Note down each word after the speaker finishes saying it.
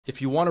If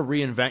you want to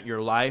reinvent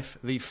your life,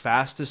 the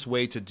fastest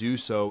way to do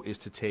so is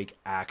to take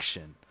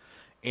action.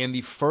 And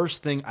the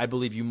first thing I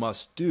believe you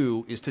must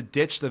do is to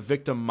ditch the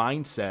victim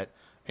mindset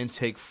and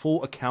take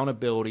full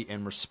accountability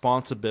and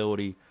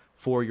responsibility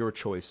for your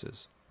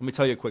choices. Let me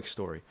tell you a quick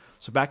story.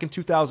 So back in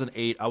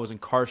 2008, I was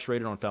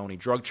incarcerated on felony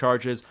drug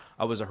charges.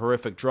 I was a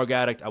horrific drug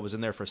addict. I was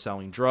in there for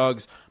selling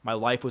drugs. My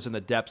life was in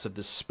the depths of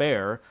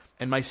despair.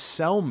 And my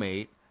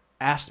cellmate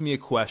asked me a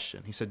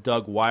question. He said,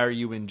 "Doug, why are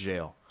you in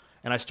jail?"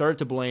 And I started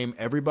to blame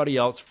everybody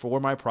else for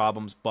my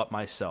problems but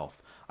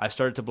myself. I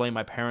started to blame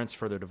my parents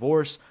for their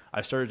divorce.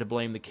 I started to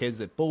blame the kids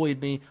that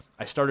bullied me.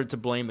 I started to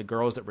blame the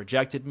girls that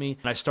rejected me.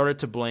 And I started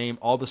to blame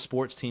all the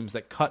sports teams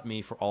that cut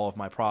me for all of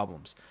my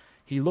problems.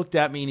 He looked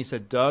at me and he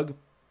said, "Doug,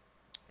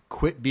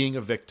 quit being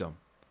a victim."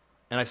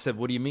 And I said,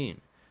 "What do you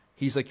mean?"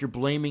 He's like, "You're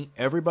blaming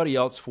everybody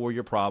else for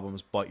your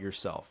problems but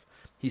yourself."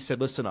 He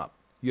said, "Listen up.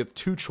 You have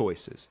two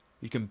choices.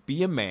 You can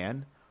be a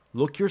man,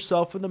 look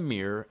yourself in the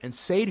mirror, and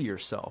say to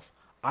yourself,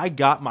 I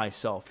got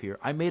myself here.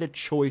 I made a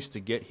choice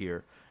to get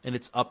here, and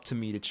it's up to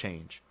me to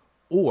change.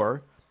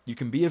 Or you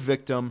can be a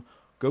victim,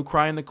 go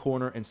cry in the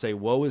corner and say,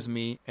 woe is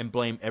me, and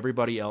blame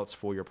everybody else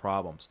for your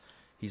problems."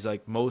 He's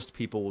like, most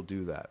people will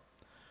do that.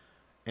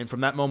 And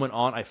from that moment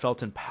on, I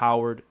felt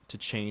empowered to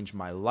change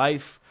my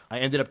life. I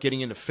ended up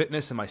getting into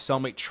fitness, and my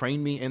cellmate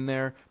trained me in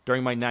there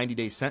during my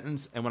 90-day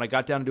sentence. And when I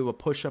got down to do a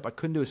push-up, I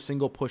couldn't do a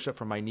single push-up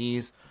from my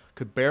knees,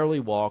 could barely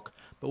walk.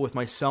 But with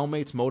my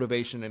cellmate's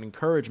motivation and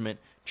encouragement,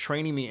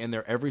 training me in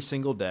there every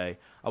single day,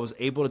 I was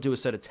able to do a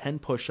set of 10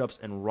 push-ups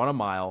and run a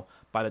mile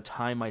by the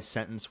time my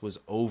sentence was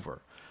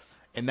over.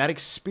 And that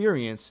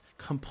experience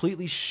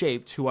completely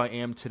shaped who I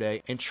am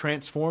today and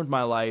transformed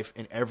my life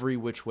in every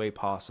which way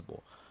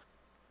possible.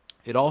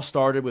 It all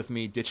started with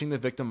me ditching the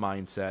victim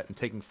mindset and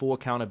taking full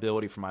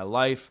accountability for my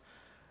life,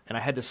 and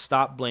I had to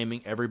stop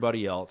blaming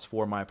everybody else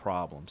for my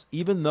problems.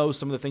 Even though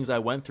some of the things I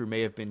went through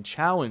may have been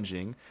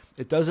challenging,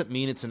 it doesn't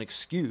mean it's an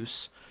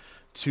excuse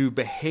to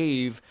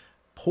behave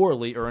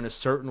poorly or in a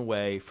certain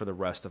way for the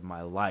rest of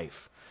my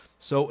life.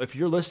 So if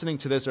you're listening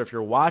to this or if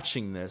you're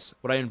watching this,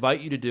 what I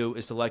invite you to do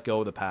is to let go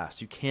of the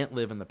past. You can't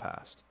live in the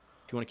past.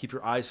 You want to keep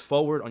your eyes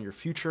forward on your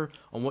future,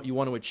 on what you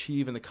want to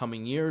achieve in the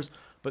coming years,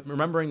 but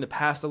remembering the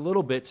past a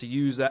little bit to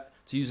use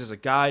as a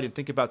guide and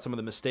think about some of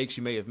the mistakes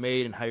you may have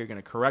made and how you're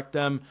going to correct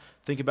them.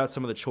 Think about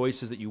some of the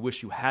choices that you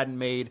wish you hadn't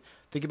made.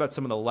 Think about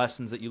some of the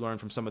lessons that you learned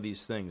from some of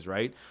these things,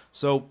 right?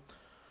 So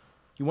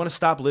you want to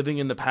stop living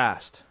in the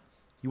past.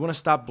 You want to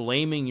stop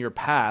blaming your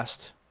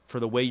past for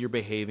the way you're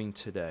behaving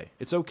today.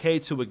 It's okay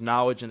to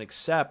acknowledge and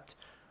accept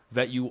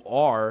that you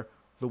are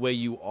the way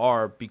you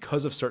are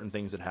because of certain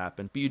things that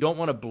happen, but you don't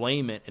want to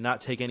blame it and not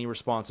take any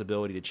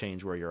responsibility to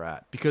change where you're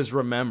at. Because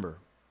remember,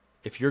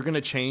 if you're going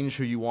to change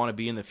who you want to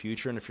be in the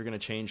future and if you're going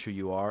to change who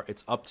you are,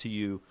 it's up to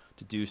you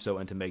to do so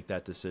and to make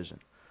that decision.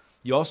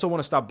 You also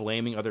want to stop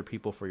blaming other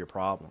people for your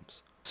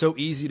problems. It's so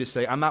easy to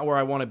say, I'm not where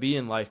I want to be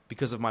in life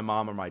because of my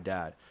mom or my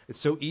dad. It's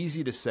so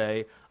easy to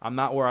say, I'm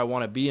not where I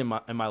want to be in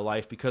my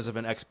life because of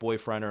an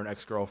ex-boyfriend or an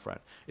ex-girlfriend.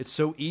 It's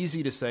so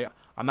easy to say,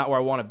 I'm not where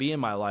I want to be in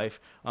my life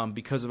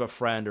because of a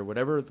friend or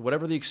whatever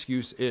the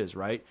excuse is,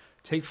 right?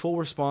 Take full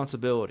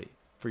responsibility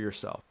for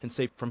yourself and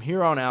say, from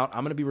here on out,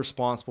 I'm going to be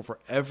responsible for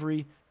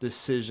every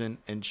decision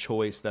and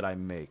choice that I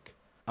make.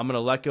 I'm going to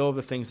let go of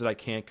the things that I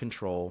can't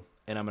control,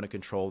 and I'm going to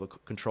control the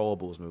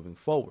controllables moving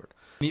forward.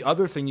 The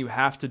other thing you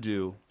have to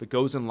do that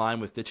goes in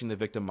line with ditching the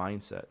victim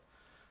mindset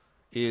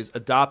is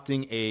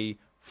adopting a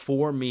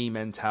for me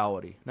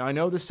mentality. Now, I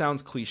know this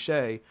sounds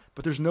cliche,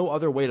 but there's no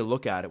other way to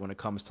look at it when it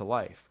comes to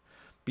life.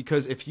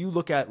 Because if you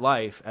look at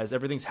life as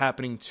everything's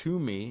happening to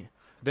me,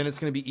 then it's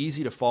going to be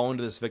easy to fall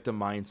into this victim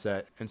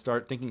mindset and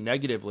start thinking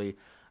negatively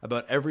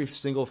about every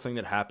single thing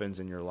that happens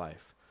in your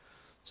life.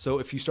 So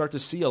if you start to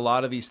see a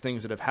lot of these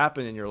things that have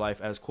happened in your life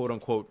as quote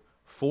unquote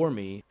for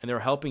me, and they're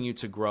helping you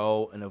to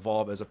grow and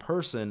evolve as a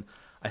person,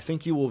 I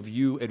think you will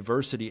view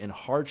adversity and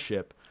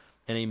hardship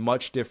in a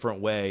much different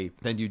way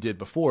than you did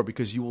before,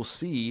 because you will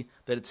see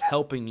that it's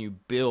helping you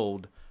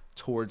build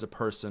towards the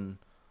person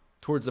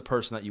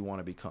that you want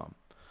to become.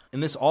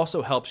 And this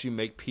also helps you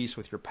make peace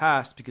with your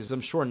past, because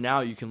I'm sure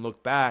now you can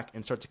look back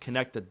and start to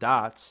connect the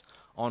dots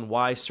on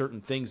why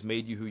certain things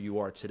made you who you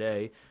are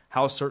today,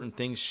 how certain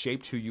things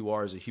shaped who you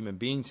are as a human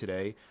being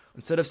today,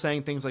 instead of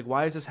saying things like,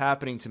 why is this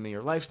happening to me?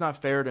 Or life's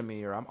not fair to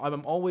me, or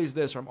I'm always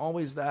this, or I'm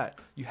always that.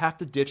 You have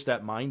to ditch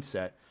that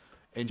mindset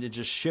and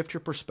just shift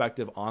your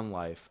perspective on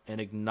life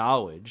and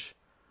acknowledge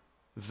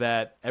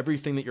that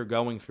everything that you're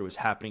going through is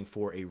happening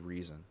for a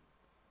reason.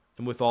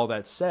 And with all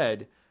that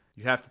said,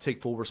 you have to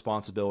take full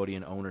responsibility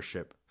and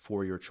ownership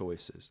for your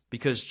choices.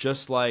 Because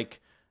just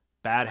like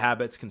bad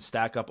habits can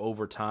stack up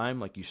over time,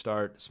 like you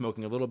start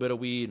smoking a little bit of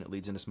weed and it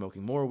leads into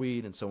smoking more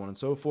weed and so on and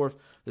so forth,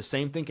 the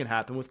same thing can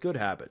happen with good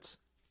habits.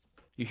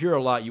 You hear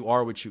a lot, you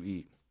are what you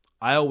eat.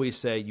 I always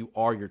say you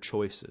are your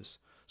choices.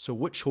 So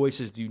what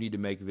choices do you need to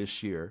make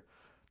this year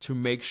to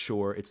make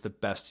sure it's the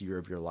best year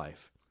of your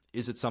life?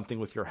 Is it something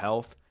with your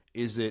health?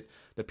 Is it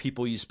the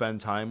people you spend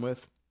time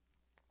with?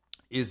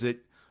 Is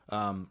it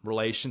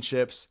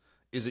relationships?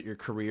 Is it your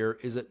career?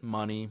 Is it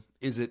money?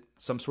 Is it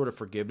some sort of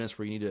forgiveness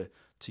where you need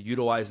to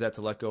utilize that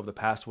to let go of the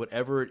past?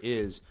 Whatever it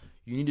is,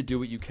 you need to do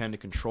what you can to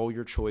control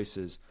your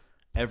choices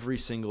every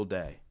single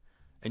day.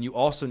 And you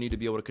also need to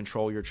be able to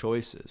control your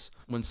choices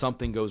when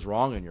something goes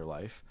wrong in your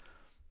life,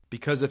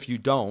 because if you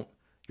don't,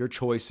 your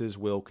choices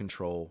will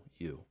control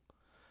you.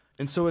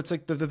 And so it's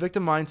like the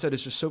victim mindset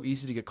is just so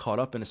easy to get caught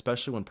up in,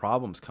 especially when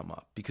problems come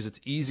up, because it's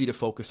easy to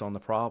focus on the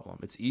problem.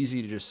 It's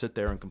easy to just sit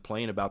there and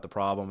complain about the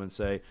problem and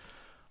say,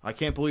 I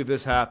can't believe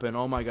this happened.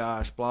 Oh my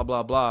gosh, blah,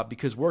 blah, blah.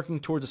 Because working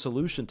towards a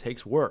solution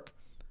takes work.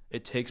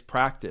 It takes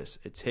practice.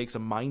 It takes a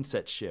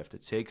mindset shift.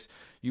 It takes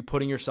you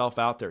putting yourself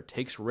out there. It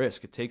takes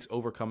risk. It takes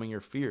overcoming your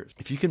fears.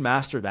 If you can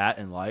master that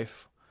in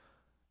life,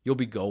 you'll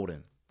be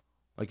golden.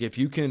 Like if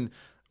you can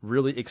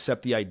really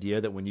accept the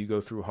idea that when you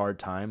go through hard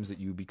times that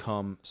you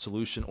become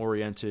solution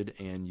oriented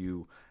and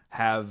you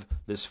have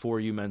this for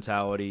you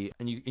mentality,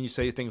 and you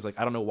say things like,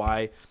 I don't know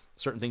why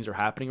certain things are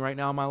happening right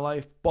now in my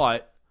life,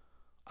 but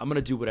I'm going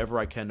to do whatever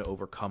I can to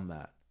overcome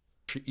that.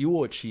 You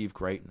will achieve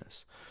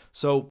greatness.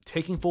 So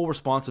taking full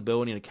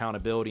responsibility and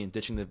accountability and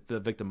ditching the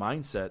victim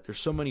mindset,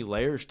 there's so many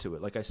layers to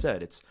it. Like I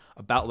said, it's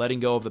about letting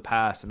go of the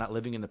past and not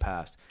living in the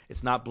past.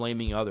 It's not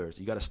blaming others.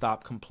 You got to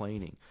stop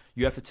complaining.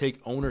 You have to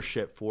take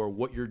ownership for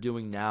what you're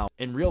doing now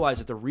and realize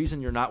that the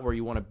reason you're not where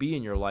you want to be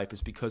in your life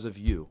is because of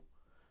you.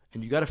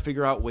 And you got to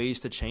figure out ways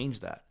to change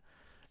that.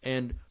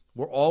 And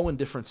we're all in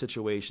different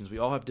situations. We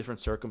all have different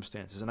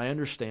circumstances, and I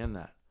understand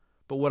that.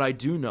 But what I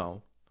do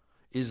know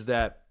is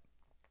that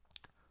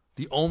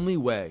the only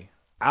way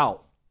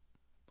out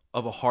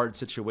of a hard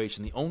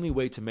situation, the only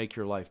way to make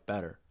your life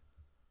better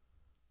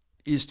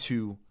is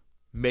to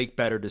make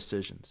better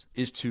decisions,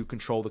 is to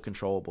control the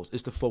controllables,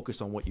 is to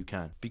focus on what you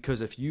can.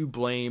 Because if you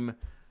blame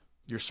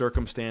your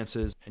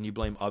circumstances and you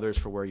blame others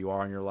for where you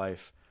are in your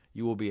life,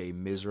 you will be a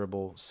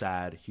miserable,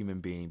 sad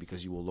human being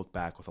because you will look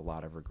back with a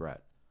lot of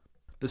regret.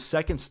 The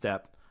second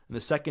step, and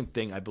the second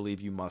thing I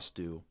believe you must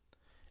do,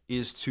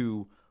 is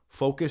to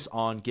focus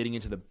on getting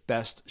into the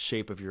best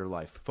shape of your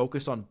life.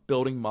 Focus on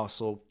building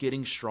muscle,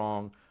 getting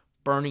strong,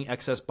 burning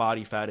excess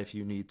body fat if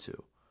you need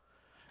to.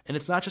 And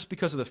it's not just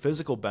because of the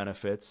physical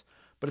benefits,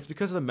 but it's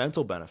because of the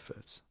mental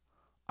benefits.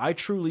 I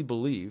truly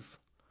believe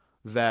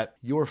that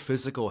your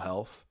physical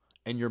health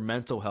and your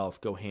mental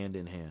health go hand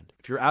in hand.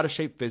 If you're out of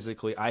shape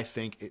physically, I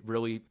think it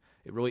really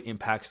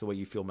impacts the way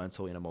you feel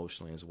mentally and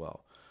emotionally as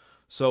well.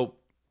 So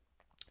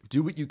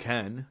do what you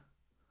can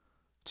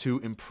to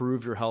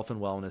improve your health and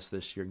wellness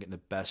this year and get in the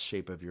best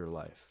shape of your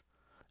life.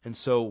 And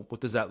so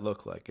what does that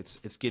look like?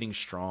 It's getting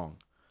strong.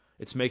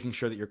 It's making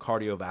sure that your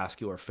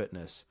cardiovascular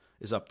fitness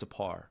is up to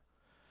par.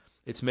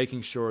 It's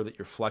making sure that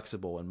you're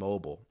flexible and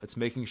mobile. It's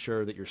making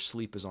sure that your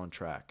sleep is on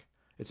track.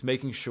 It's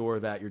making sure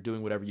that you're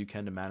doing whatever you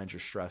can to manage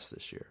your stress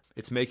this year.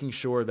 It's making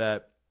sure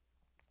that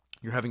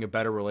you're having a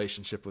better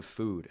relationship with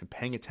food and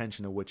paying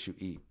attention to what you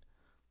eat.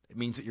 It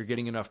means that you're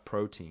getting enough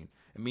protein.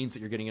 It means that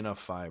you're getting enough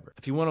fiber.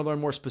 If you want to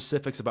learn more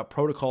specifics about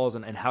protocols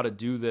and how to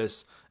do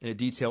this in a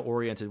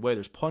detail-oriented way,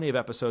 there's plenty of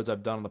episodes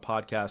I've done on the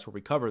podcast where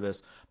we cover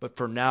this. But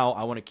for now,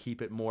 I want to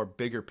keep it more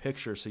bigger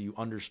picture so you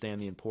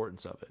understand the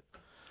importance of it.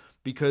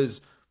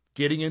 Because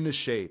getting into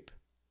shape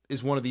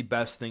is one of the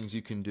best things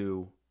you can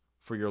do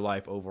for your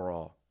life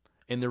overall.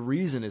 And the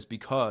reason is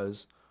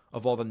because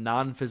of all the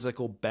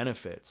non-physical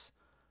benefits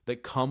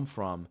that come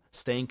from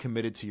staying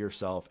committed to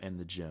yourself and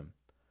the gym.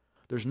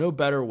 There's no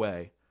better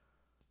way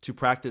to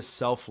practice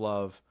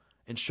self-love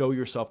and show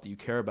yourself that you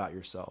care about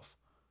yourself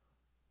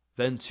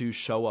than to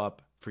show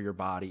up for your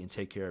body and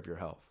take care of your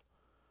health.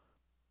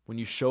 When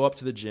you show up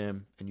to the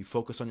gym and you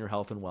focus on your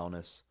health and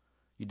wellness,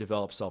 you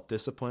develop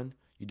self-discipline,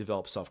 you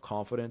develop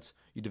self-confidence,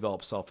 you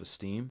develop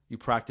self-esteem, you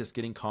practice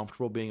getting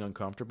comfortable being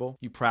uncomfortable,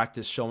 you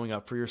practice showing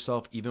up for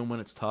yourself even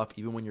when it's tough,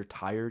 even when you're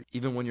tired,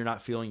 even when you're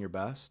not feeling your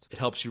best. It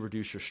helps you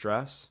reduce your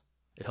stress.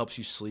 It helps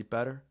you sleep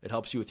better. It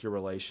helps you with your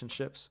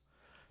relationships.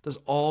 Does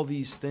all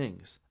these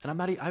things. And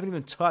I haven't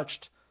even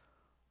touched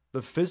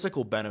the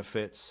physical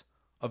benefits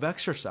of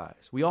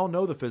exercise. We all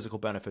know the physical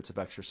benefits of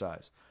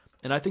exercise.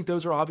 And I think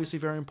those are obviously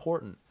very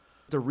important.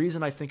 The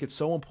reason I think it's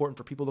so important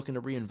for people looking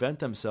to reinvent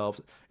themselves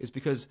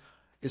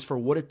is for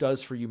what it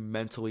does for you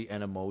mentally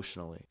and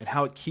emotionally, and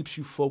how it keeps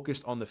you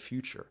focused on the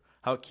future,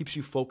 how it keeps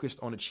you focused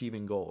on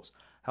achieving goals,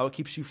 how it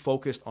keeps you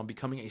focused on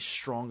becoming a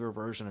stronger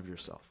version of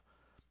yourself.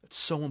 It's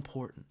so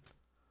important.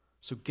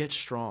 So get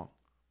strong.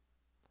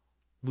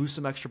 Lose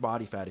some extra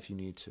body fat if you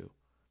need to.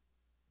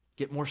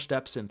 Get more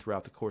steps in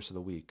throughout the course of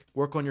the week.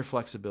 Work on your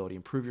flexibility,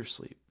 improve your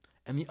sleep.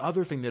 And the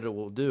other thing that it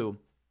will do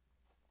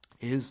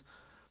is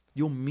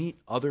you'll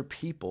meet other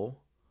people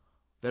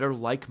that are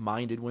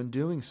like-minded when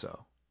doing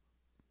so.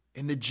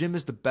 And the gym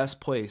is the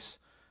best place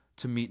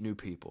to meet new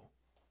people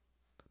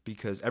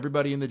because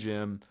everybody in the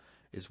gym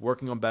is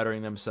working on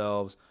bettering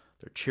themselves.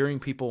 They're cheering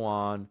people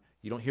on.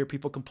 You don't hear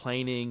people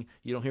complaining.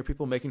 You don't hear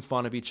people making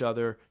fun of each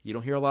other. You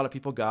don't hear a lot of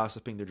people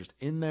gossiping. They're just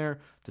in there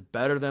to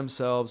better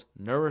themselves,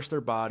 nourish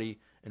their body,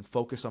 and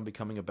focus on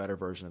becoming a better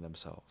version of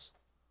themselves.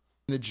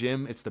 In the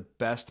gym, it's the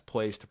best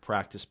place to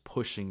practice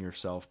pushing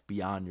yourself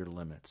beyond your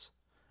limits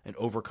and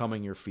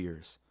overcoming your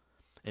fears.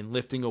 and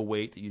lifting a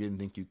weight that you didn't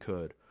think you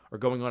could, or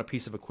going on a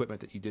piece of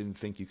equipment that you didn't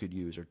think you could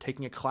use, or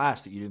taking a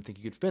class that you didn't think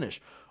you could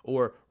finish,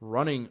 or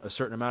running a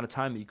certain amount of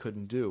time that you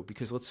couldn't do.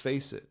 Because let's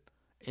face it,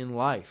 in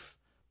life,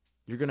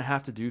 you're going to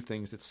have to do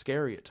things that's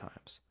scary at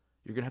times.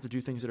 You're going to have to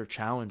do things that are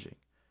challenging.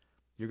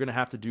 You're going to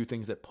have to do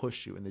things that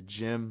push you, and the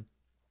gym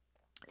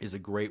is a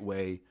great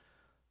way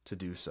to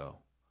do so.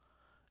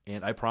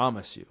 And I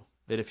promise you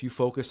that if you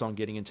focus on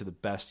getting into the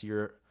best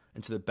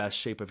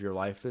shape of your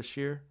life this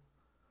year,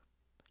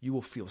 you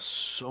will feel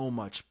so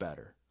much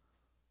better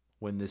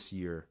when this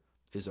year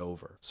is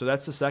over. So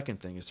that's the second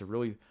thing, is to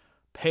really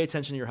pay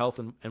attention to your health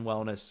and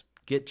wellness,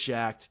 get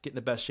jacked, get in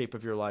the best shape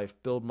of your life,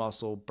 build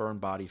muscle, burn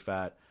body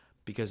fat,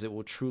 because it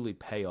will truly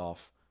pay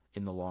off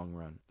in the long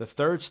run. The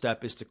third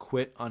step is to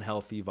quit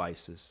unhealthy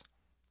vices.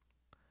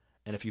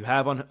 And if you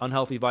have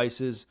unhealthy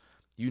vices,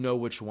 you know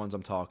which ones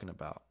I'm talking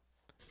about.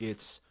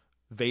 It's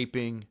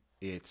vaping,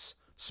 it's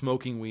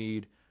smoking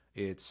weed,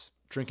 it's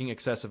drinking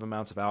excessive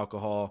amounts of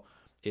alcohol,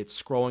 it's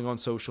scrolling on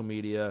social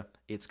media,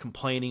 it's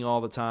complaining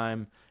all the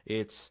time,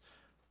 it's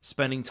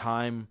spending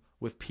time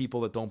with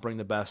people that don't bring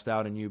the best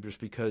out in you just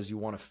because you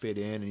want to fit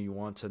in and you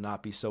want to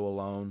not be so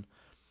alone.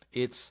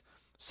 It's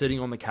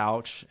sitting on the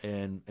couch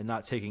and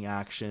not taking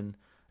action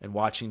and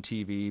watching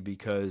TV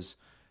because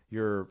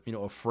you're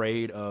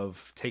afraid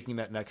of taking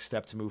that next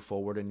step to move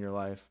forward in your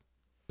life.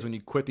 When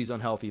you quit these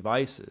unhealthy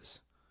vices,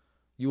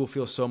 you will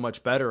feel so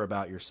much better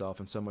about yourself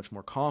and so much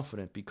more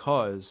confident,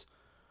 because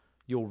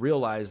you'll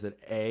realize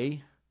that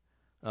A,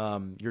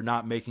 you're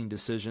not making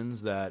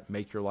decisions that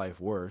make your life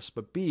worse,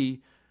 but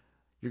B,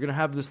 you're going to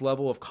have this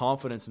level of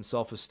confidence and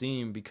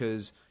self-esteem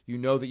because you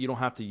know that you don't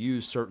have to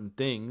use certain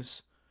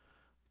things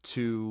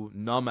to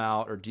numb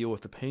out or deal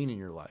with the pain in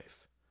your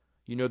life.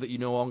 You know that you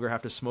no longer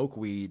have to smoke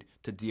weed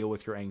to deal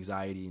with your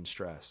anxiety and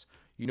stress.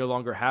 You no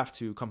longer have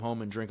to come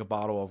home and drink a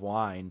bottle of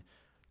wine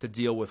to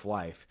deal with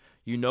life.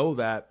 You know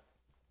that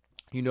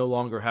you no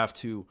longer have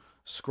to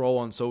scroll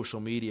on social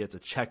media to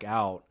check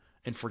out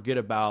and forget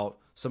about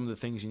some of the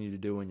things you need to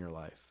do in your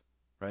life,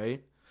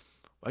 right?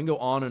 I can go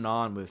on and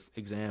on with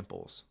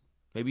examples.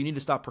 Maybe you need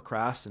to stop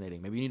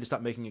procrastinating. Maybe you need to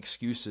stop making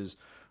excuses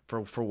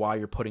for why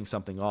you're putting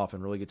something off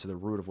and really get to the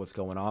root of what's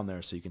going on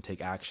there so you can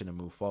take action and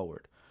move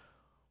forward.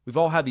 We've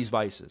all had these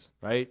vices,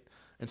 right?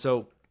 And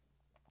so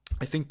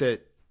I think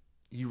that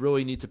you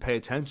really need to pay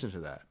attention to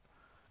that.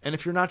 And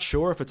if you're not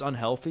sure if it's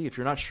unhealthy, if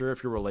you're not sure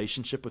if your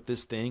relationship with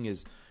this thing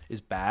is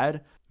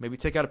bad, maybe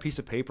take out a piece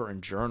of paper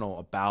and journal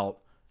about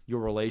your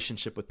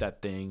relationship with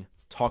that thing.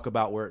 Talk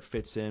about where it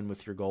fits in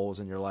with your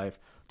goals in your life.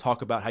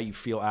 Talk about how you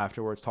feel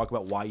afterwards. Talk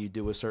about why you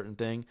do a certain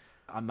thing.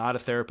 I'm not a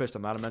therapist.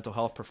 I'm not a mental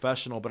health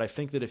professional, but I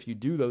think that if you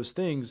do those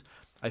things,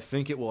 I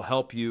think it will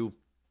help you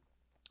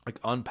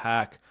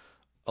unpack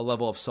a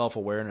level of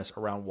self-awareness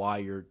around why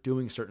you're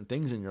doing certain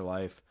things in your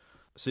life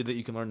so that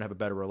you can learn to have a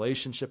better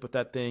relationship with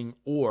that thing,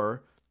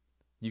 or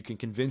you can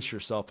convince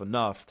yourself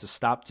enough to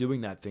stop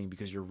doing that thing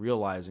because you're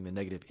realizing the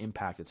negative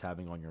impact it's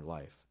having on your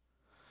life.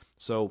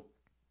 So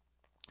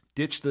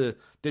ditch the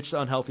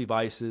unhealthy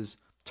vices,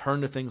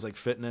 turn to things like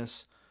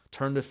fitness,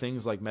 turn to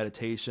things like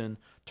meditation,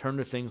 turn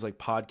to things like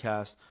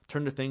podcasts,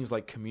 turn to things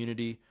like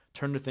community,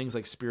 turn to things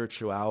like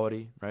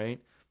spirituality,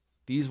 right?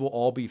 These will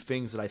all be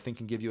things that I think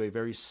can give you a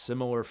very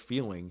similar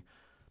feeling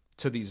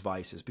to these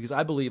vices, because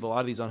I believe a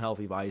lot of these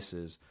unhealthy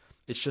vices,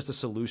 it's just a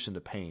solution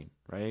to pain,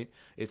 right?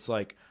 It's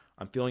like,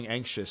 I'm feeling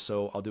anxious,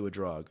 so I'll do a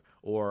drug,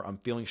 or I'm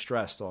feeling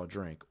stressed, so I'll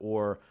drink,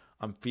 or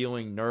I'm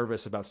feeling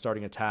nervous about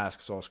starting a task,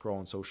 so I'll scroll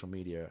on social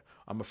media.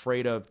 I'm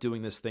afraid of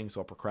doing this thing,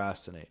 so I'll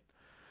procrastinate.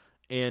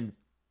 And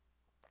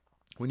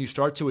when you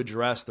start to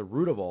address the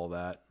root of all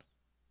that,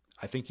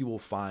 I think you will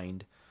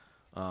find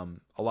a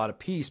lot of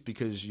peace,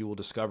 because you will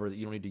discover that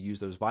you don't need to use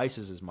those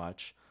vices as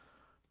much,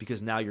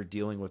 because now you're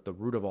dealing with the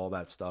root of all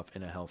that stuff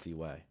in a healthy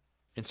way.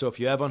 And so if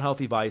you have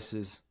unhealthy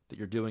vices that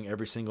you're doing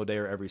every single day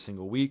or every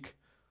single week,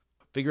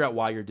 figure out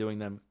why you're doing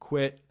them,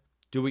 quit,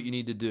 do what you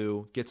need to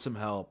do, get some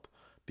help,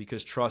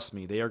 because trust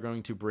me, they are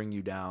going to bring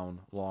you down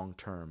long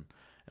term.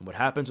 And what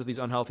happens with these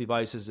unhealthy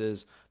vices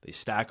is they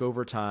stack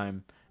over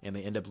time and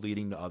they end up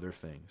leading to other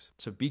things.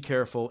 So be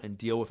careful and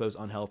deal with those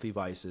unhealthy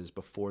vices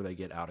before they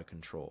get out of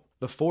control.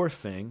 The fourth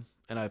thing,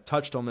 and I've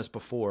touched on this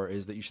before,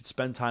 is that you should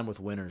spend time with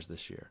winners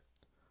this year.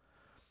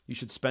 You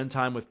should spend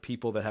time with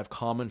people that have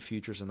common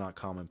futures and not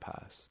common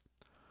pasts,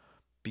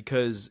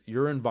 because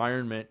your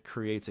environment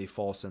creates a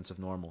false sense of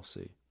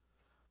normalcy.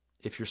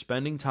 If you're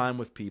spending time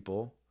with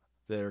people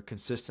that are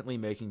consistently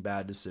making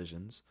bad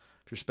decisions,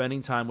 if you're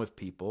spending time with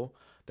people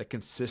that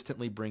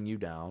consistently bring you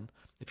down,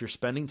 if you're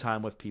spending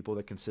time with people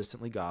that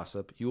consistently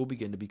gossip, you will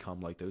begin to become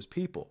like those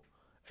people.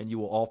 And you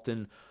will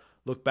often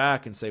look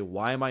back and say,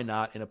 why am I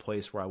not in a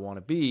place where I want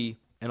to be?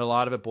 And a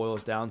lot of it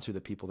boils down to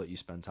the people that you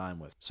spend time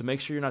with. So make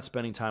sure you're not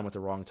spending time with the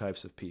wrong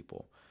types of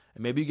people.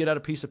 And maybe you get out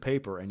a piece of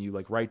paper and you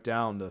write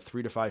down the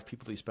 3 to 5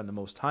 people that you spend the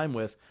most time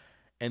with,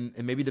 and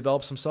maybe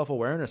develop some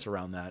self-awareness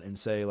around that and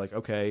say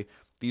okay,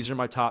 these are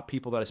my top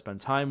people that I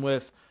spend time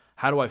with.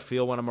 How do I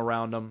feel when I'm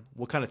around them?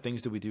 What kind of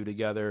things do we do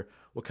together?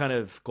 What kind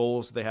of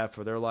goals do they have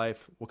for their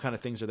life? What kind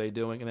of things are they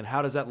doing? And then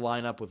how does that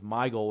line up with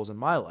my goals in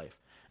my life?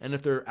 And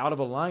if they're out of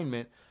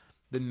alignment,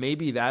 then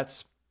maybe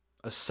that's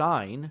a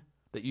sign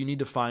that you need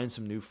to find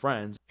some new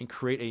friends and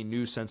create a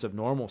new sense of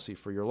normalcy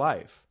for your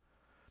life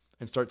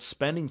and start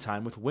spending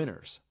time with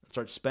winners.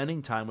 Start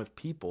spending time with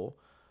people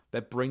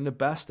that bring the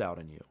best out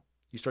in you.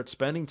 You start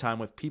spending time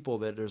with people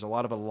that there's a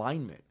lot of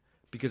alignment.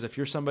 Because if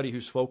you're somebody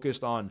who's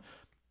focused on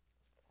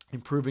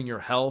improving your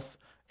health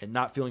and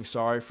not feeling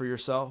sorry for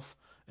yourself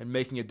and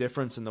making a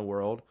difference in the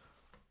world,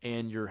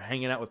 and you're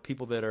hanging out with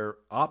people that are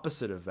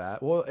opposite of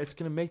that, well, it's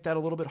going to make that a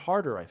little bit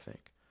harder, I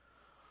think.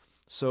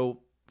 So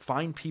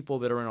find people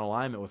that are in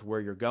alignment with where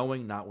you're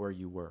going, not where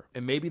you were.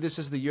 And maybe this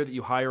is the year that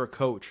you hire a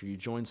coach or you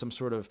join some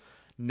sort of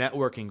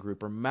networking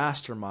group or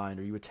mastermind,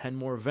 or you attend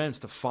more events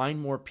to find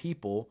more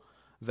people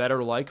that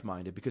are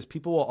like-minded. Because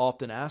people will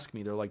often ask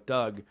me, they're like,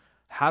 Doug,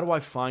 how do I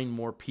find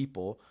more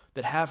people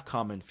that have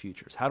common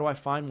futures? How do I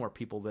find more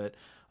people that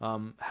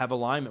have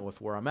alignment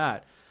with where I'm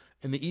at?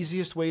 And the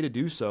easiest way to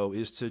do so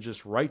is to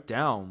just write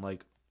down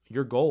like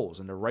your goals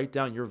and to write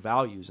down your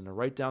values and to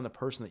write down the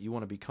person that you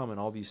want to become and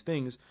all these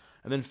things,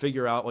 and then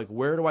figure out like,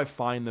 where do I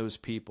find those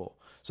people?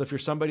 So if you're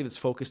somebody that's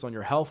focused on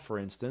your health, for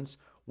instance,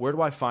 where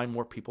do I find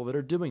more people that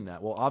are doing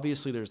that? Well,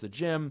 obviously there's the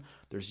gym,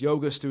 there's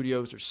yoga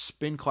studios, there's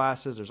spin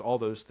classes, there's all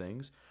those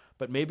things.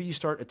 But maybe you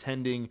start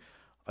attending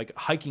like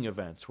hiking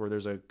events where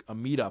there's a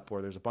meetup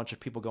where there's a bunch of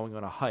people going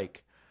on a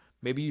hike.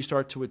 Maybe you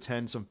start to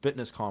attend some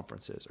fitness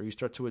conferences, or you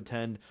start to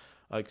attend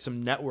like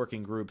some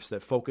networking groups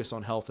that focus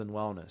on health and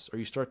wellness, or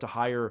you start to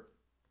hire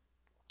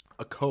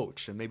a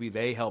coach and maybe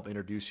they help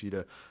introduce you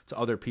to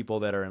other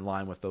people that are in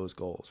line with those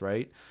goals,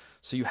 right?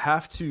 So you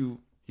have to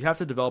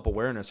develop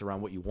awareness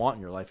around what you want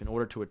in your life in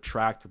order to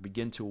attract or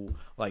begin to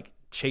like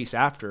chase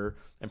after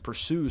and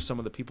pursue some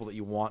of the people that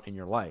you want in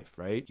your life,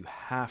 right? You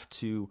have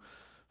to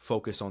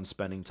focus on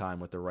spending time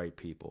with the right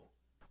people.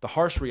 The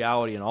harsh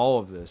reality in all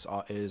of this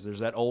is there's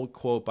that old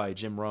quote by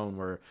Jim Rohn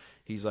where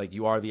he's like,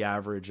 you are the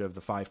average of the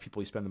 5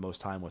 people you spend the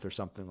most time with, or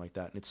something like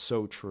that. And it's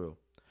so true.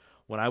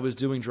 When I was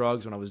doing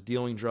drugs, when I was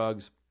dealing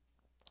drugs,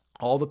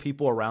 all the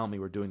people around me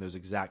were doing those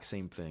exact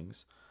same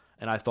things.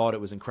 And I thought it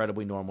was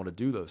incredibly normal to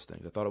do those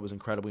things. I thought it was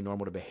incredibly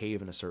normal to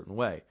behave in a certain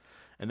way.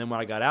 And then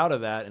when I got out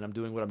of that and I'm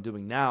doing what I'm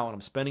doing now and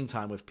I'm spending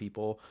time with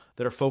people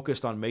that are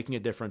focused on making a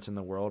difference in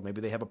the world, maybe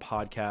they have a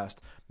podcast,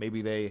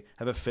 maybe they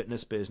have a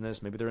fitness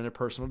business, maybe they're in their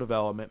personal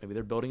development, maybe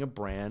they're building a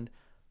brand.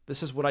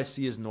 This is what I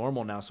see as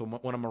normal now. So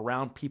when I'm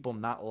around people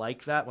not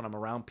like that, when I'm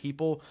around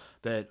people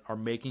that are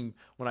making,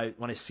 when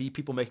I see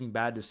people making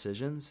bad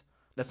decisions,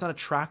 that's not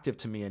attractive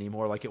to me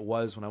anymore like it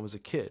was when I was a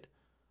kid.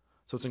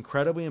 So it's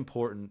incredibly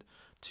important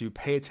to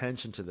pay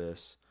attention to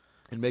this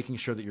and making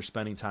sure that you're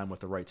spending time with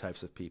the right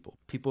types of people.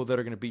 People that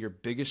are going to be your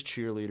biggest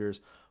cheerleaders,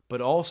 but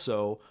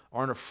also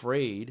aren't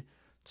afraid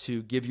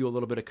to give you a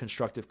little bit of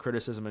constructive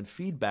criticism and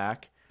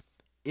feedback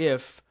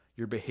if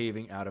you're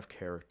behaving out of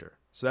character.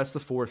 So that's the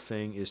 4th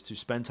thing, is to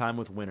spend time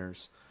with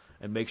winners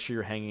and make sure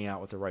you're hanging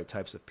out with the right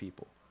types of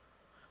people.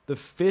 The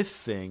 5th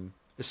thing,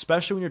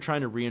 especially when you're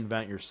trying to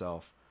reinvent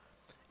yourself,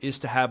 is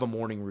to have a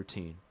morning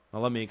routine. Now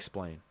let me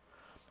explain.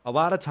 A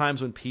lot of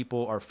times when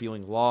people are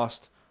feeling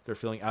lost, they're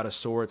feeling out of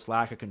sorts,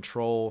 lack of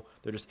control,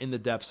 they're just in the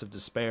depths of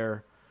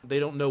despair, they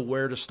don't know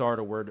where to start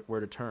or where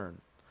to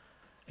turn.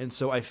 And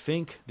so I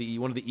think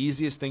one of the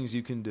easiest things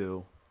you can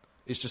do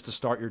is just to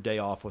start your day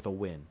off with a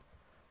win.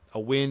 A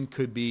win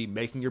could be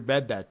making your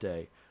bed that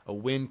day. A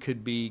win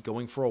could be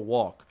going for a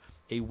walk.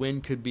 A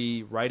win could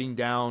be writing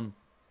down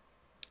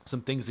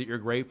some things that you're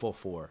grateful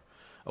for.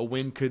 A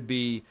win could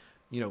be,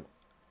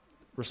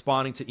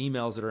 responding to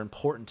emails that are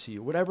important to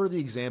you. Whatever the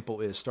example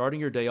is, starting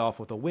your day off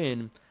with a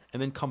win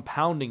and then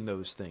compounding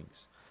those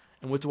things.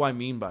 And what do I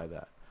mean by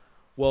that?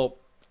 Well,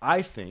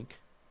 I think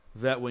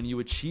that when you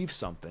achieve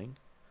something,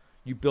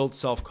 you build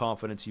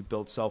self-confidence, you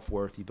build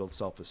self-worth, you build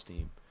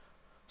self-esteem.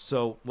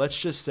 So let's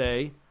just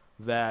say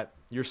that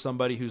you're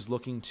somebody who's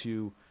looking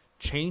to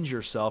change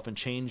yourself and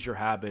change your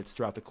habits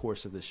throughout the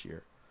course of this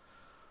year.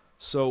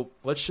 So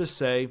let's just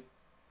say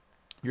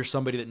you're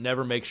somebody that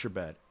never makes your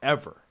bed,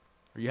 ever,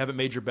 or you haven't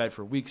made your bed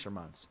for weeks or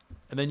months,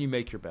 and then you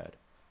make your bed.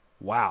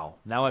 Wow,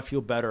 now I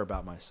feel better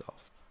about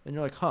myself. And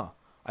you're like,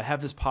 I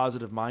have this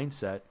positive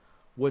mindset.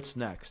 What's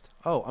next?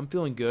 Oh, I'm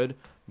feeling good.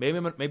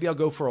 Maybe I'll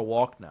go for a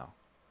walk now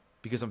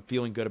because I'm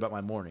feeling good about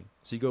my morning.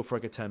 So you go for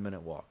like a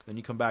 10-minute walk. Then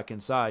you come back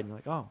inside and you're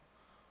like, oh,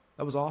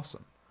 that was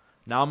awesome.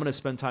 Now I'm going to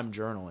spend time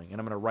journaling and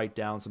I'm going to write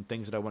down some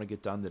things that I want to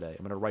get done today.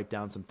 I'm going to write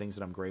down some things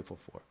that I'm grateful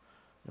for.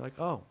 You're like,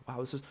 oh, wow,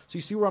 this is, so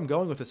you see where I'm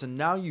going with this. And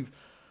now you've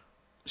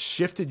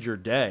shifted your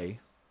day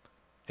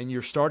and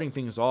you're starting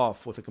things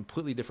off with a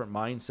completely different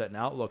mindset and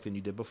outlook than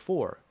you did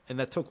before. And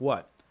that took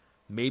what?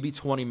 Maybe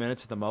 20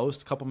 minutes at the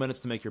most, a couple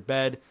minutes to make your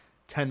bed,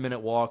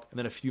 10-minute walk, and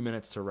then a few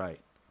minutes to write.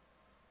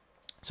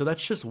 So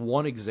that's just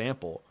one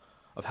example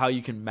of how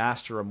you can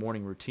master a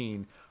morning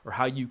routine or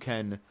how you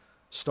can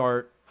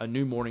start a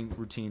new morning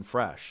routine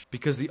fresh.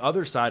 Because the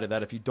other side of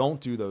that, if you don't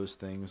do those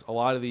things, a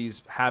lot of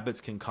these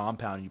habits can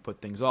compound and you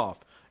put things off.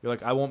 You're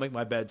like, I won't make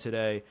my bed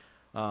today.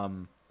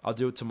 I'll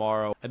do it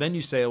tomorrow. And then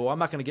you say, well, I'm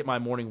not going to get my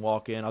morning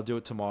walk in. I'll do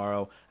it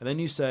tomorrow. And then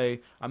you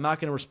say, I'm not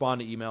going to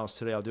respond to emails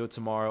today. I'll do it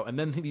tomorrow. And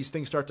then these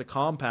things start to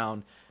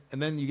compound.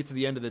 And then you get to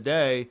the end of the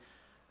day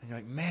and you're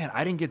like, man,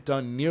 I didn't get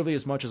done nearly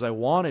as much as I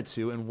wanted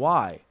to. And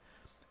why?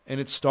 And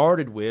it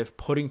started with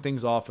putting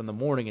things off in the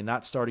morning and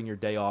not starting your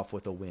day off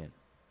with a win.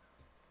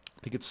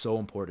 I think it's so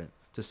important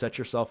to set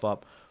yourself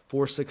up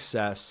for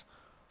success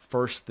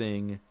first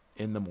thing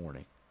in the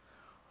morning.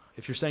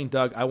 If you're saying,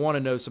 Doug, I want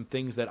to know some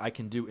things that I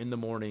can do in the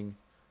morning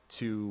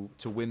to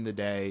win the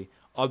day,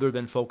 other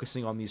than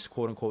focusing on these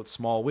quote unquote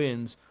small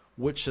wins,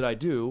 what should I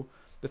do?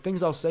 The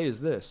things I'll say is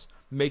this: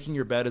 making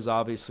your bed is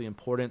obviously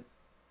important.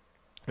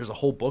 There's a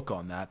whole book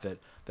on that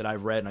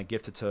I've read and I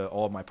gifted to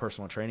all of my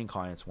personal training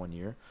clients one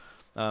year.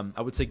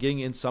 I would say getting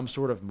in some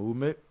sort of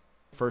movement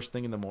first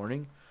thing in the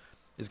morning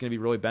is going to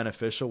be really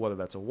beneficial, whether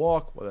that's a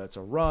walk, whether that's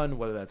a run,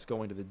 whether that's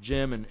going to the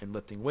gym and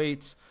lifting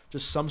weights,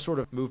 just some sort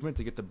of movement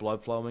to get the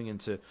blood flowing and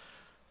to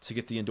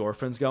get the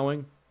endorphins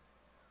going.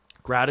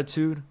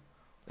 Gratitude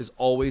is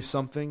always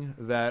something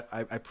that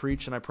I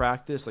preach and I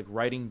practice, like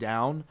writing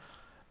down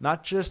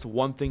not just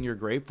one thing you're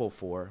grateful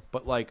for,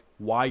 but like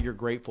why you're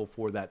grateful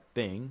for that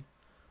thing,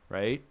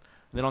 right?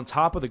 And then on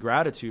top of the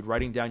gratitude,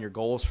 writing down your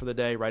goals for the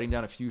day, writing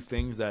down a few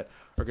things that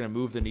are going to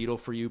move the needle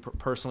for you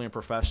personally and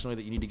professionally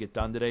that you need to get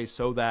done today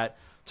so that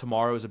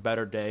tomorrow is a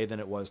better day than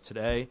it was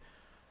today.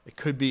 It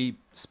could be,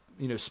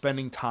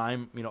 spending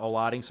time,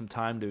 allotting some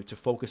time to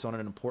focus on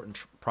an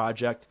important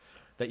project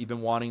that you've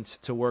been wanting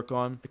to work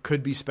on. It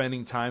could be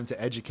spending time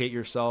to educate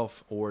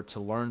yourself or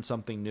to learn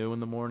something new in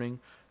the morning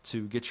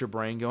to get your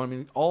brain going. I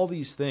mean, all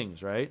these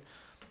things, right?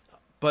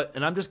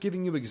 And I'm just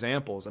giving you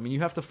examples. I mean, you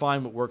have to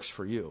find what works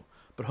for you.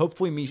 But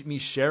hopefully me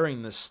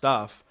sharing this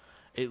stuff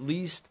at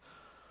least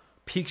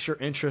piques your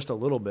interest a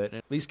little bit and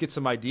at least get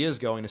some ideas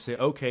going to say,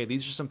 okay,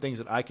 these are some things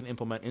that I can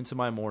implement into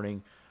my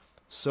morning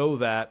so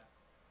that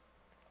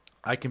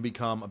I can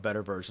become a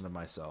better version of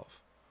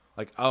myself.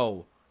 Like,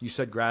 oh, you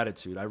said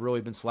gratitude. I've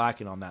really been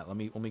slacking on that. Let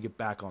me get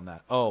back on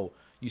that. Oh,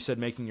 you said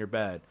making your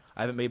bed.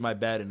 I haven't made my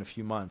bed in a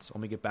few months.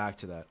 Let me get back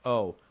to that.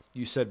 Oh,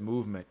 you said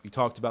movement. You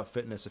talked about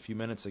fitness a few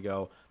minutes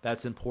ago.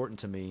 That's important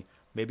to me.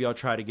 Maybe I'll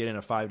try to get in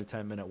a 5 to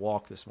 10 minute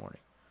walk this morning.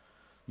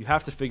 You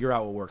have to figure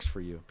out what works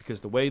for you because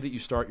the way that you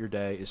start your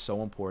day is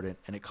so important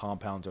and it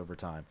compounds over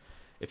time.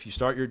 If you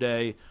start your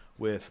day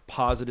with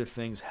positive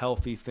things,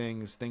 healthy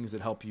things, things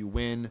that help you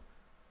win,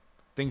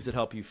 things that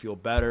help you feel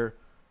better,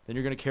 then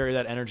you're going to carry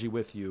that energy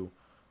with you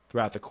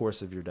throughout the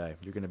course of your day.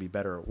 You're going to be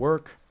better at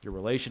work. Your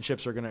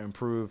relationships are going to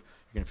improve.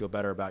 You're going to feel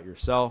better about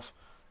yourself,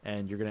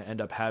 and you're going to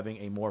end up having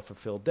a more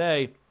fulfilled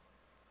day.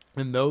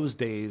 And those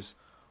days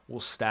will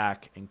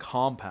stack and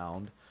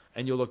compound,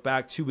 and you'll look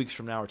back 2 weeks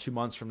from now or 2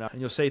 months from now, and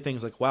you'll say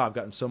things like, wow, I've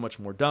gotten so much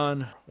more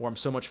done, or I'm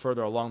so much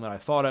further along than I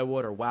thought I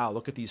would, or wow,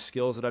 look at these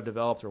skills that I've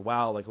developed, or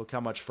wow, like look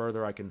how much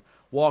further I can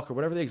walk, or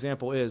whatever the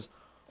example is,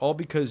 all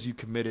because you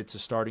committed to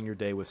starting your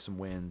day with some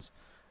wins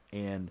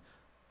and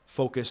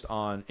focused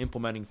on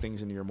implementing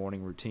things into your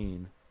morning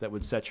routine that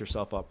would set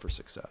yourself up for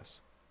success.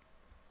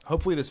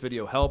 Hopefully this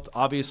video helped.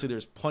 Obviously,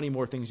 there's plenty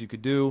more things you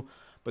could do,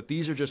 but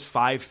these are just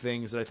 5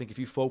 things that I think if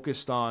you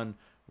focused on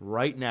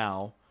right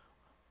now,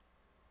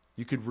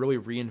 you could really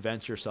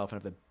reinvent yourself and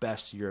have the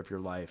best year of your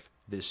life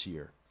this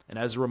year. And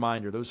as a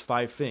reminder, those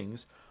 5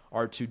 things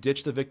are to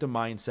ditch the victim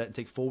mindset and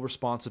take full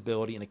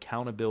responsibility and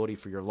accountability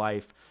for your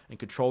life and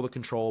control the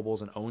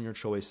controllables and own your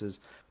choices.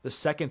 The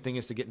second thing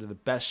is to get into the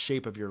best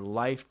shape of your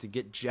life, to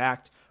get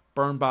jacked,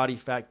 burn body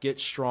fat, get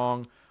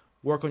strong,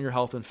 work on your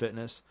health and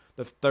fitness.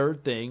 The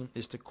third thing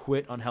is to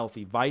quit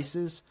unhealthy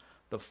vices.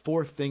 The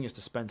fourth thing is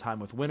to spend time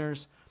with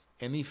winners.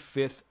 And the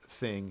fifth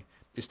thing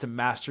is to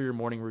master your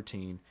morning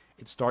routine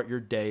and start your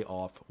day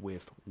off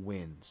with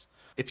wins.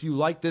 If you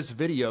like this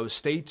video,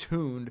 stay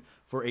tuned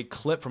for a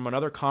clip from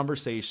another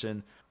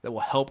conversation that will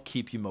help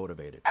keep you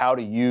motivated. How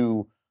do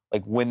you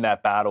win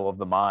that battle of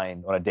the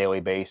mind on a daily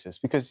basis?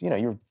 Because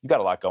you got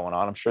a lot going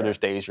on. I'm sure there's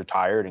days you're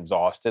tired,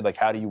 exhausted.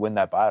 How do you win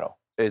that battle?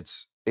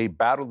 It's a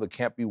battle that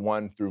can't be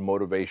won through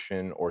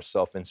motivation or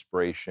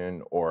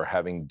self-inspiration or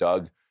having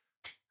Doug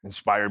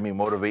inspire me,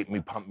 motivate me,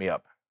 pump me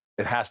up.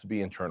 It has to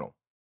be internal.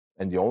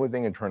 And the only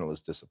thing internal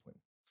is discipline.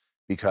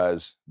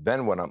 Because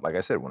then when I'm, like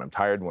I said, when I'm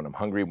tired, when I'm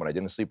hungry, when I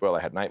didn't sleep well,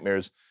 I had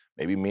nightmares,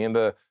 maybe me and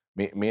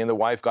the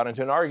wife got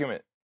into an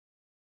argument.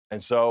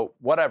 And so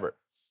whatever.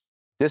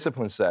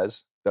 Discipline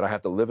says that I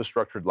have to live a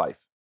structured life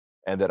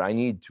and that I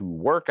need to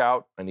work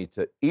out, I need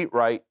to eat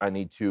right, I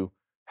need to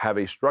have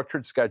a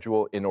structured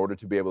schedule in order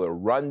to be able to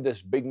run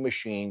this big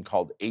machine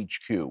called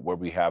HQ, where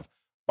we have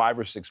 5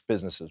 or 6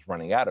 businesses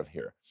running out of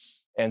here.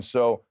 And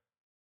so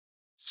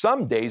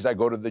some days I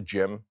go to the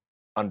gym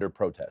under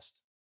protest.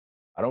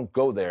 I don't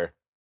go there,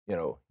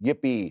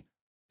 yippee,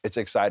 it's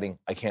exciting,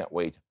 I can't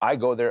wait. I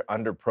go there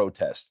under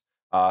protest.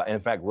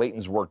 In fact,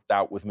 Leighton's worked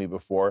out with me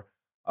before.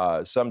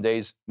 Some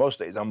days, most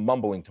days, I'm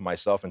mumbling to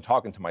myself and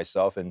talking to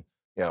myself and,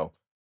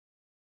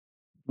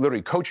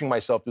 literally coaching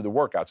myself through the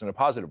workouts in a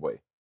positive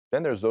way.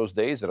 Then there's those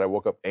days that I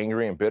woke up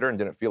angry and bitter and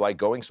didn't feel like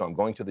going, so I'm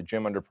going to the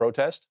gym under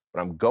protest, but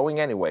I'm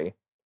going anyway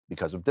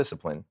because of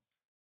discipline.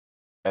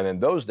 And in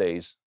those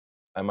days,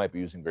 I might be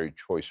using very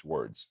choice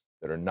words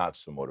that are not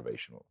so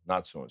motivational,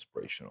 not so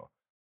inspirational.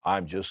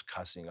 I'm just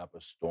cussing up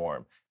a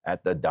storm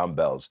at the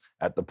dumbbells,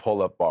 at the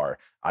pull-up bar,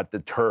 at the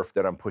turf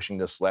that I'm pushing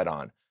the sled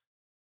on.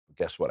 But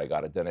guess what? I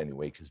got it done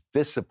anyway, because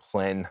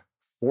discipline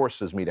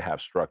forces me to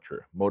have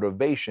structure.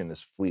 Motivation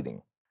is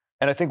fleeting.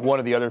 And I think one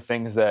of the other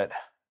things that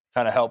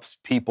kind of helps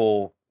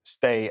people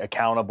stay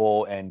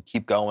accountable and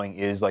keep going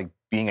is like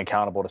being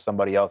accountable to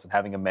somebody else and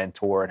having a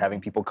mentor and having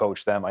people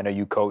coach them. I know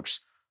you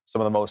coach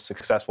some of the most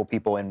successful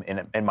people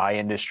in my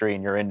industry,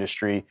 in your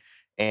industry,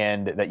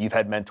 and that you've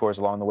had mentors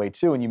along the way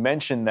too. And you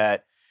mentioned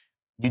that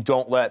you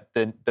don't let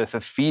the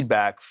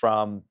feedback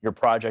from your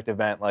project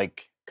event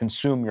like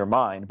consume your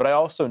mind. But I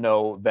also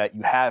know that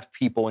you have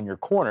people in your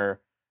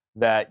corner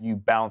that you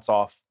bounce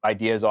off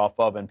ideas off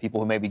of, and people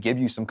who maybe give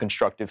you some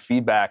constructive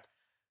feedback.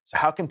 So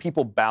how can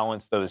people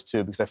balance those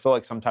two? Because I feel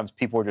like sometimes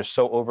people are just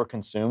so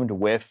overconsumed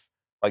with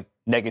like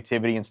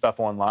negativity and stuff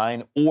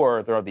online,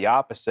 or they're the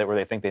opposite where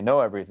they think they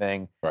know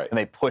everything, Right. and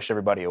they push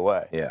everybody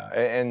away. Yeah.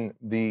 And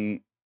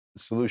the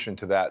solution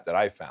to that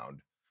I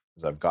found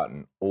as I've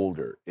gotten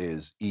older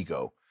is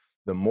ego.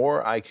 The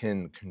more I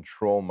can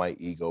control my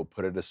ego,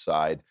 put it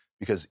aside,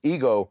 because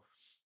ego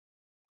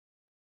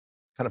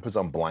kind of puts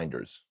on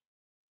blinders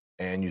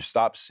and you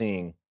stop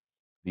seeing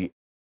the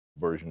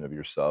version of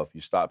yourself.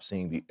 You stop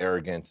seeing the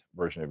arrogant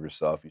version of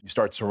yourself. You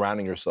start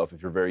surrounding yourself,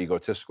 if you're very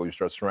egotistical, you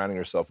start surrounding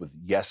yourself with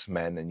yes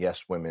men and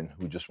yes women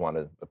who just want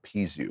to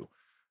appease you.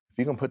 If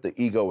you can put the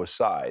ego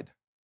aside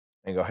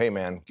and go, hey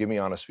man, give me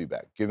honest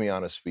feedback. Give me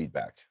honest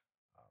feedback.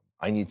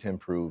 I need to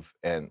improve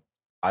and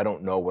I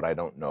don't know what I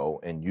don't know.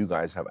 And you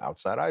guys have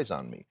outside eyes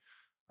on me.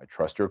 I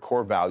trust your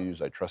core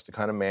values. I trust the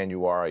kind of man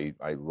you are.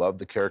 I love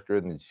the character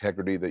and the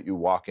integrity that you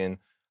walk in.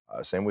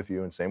 Same with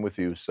you and same with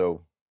you.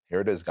 So here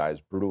it is, guys,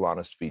 brutal,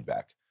 honest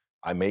feedback.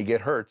 I may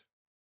get hurt,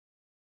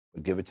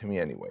 but give it to me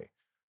anyway.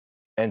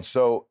 And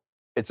so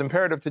it's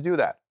imperative to do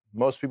that.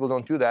 Most people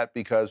don't do that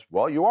because,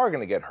 well, you are going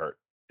to get hurt.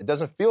 It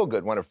doesn't feel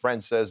good when a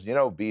friend says, you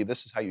know, B,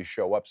 this is how you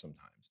show up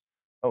sometimes.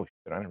 Oh,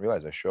 shit, I didn't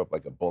realize I show up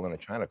like a bull in a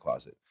china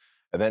closet.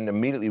 And then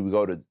immediately we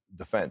go to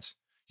defense.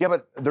 Yeah,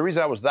 but the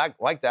reason I was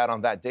like that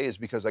on that day is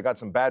because I got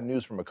some bad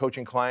news from a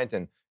coaching client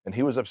and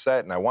he was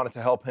upset and I wanted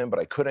to help him, but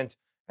I couldn't.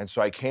 And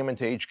so I came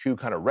into HQ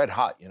kind of red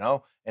hot, you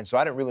know? And so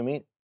I didn't really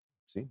mean,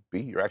 see, B,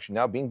 you're actually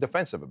now being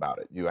defensive about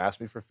it. You asked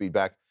me for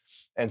feedback.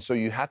 And so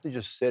you have to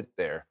just sit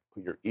there,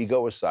 put your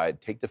ego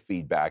aside, take the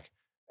feedback.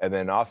 And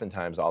then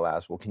oftentimes I'll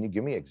ask, well, can you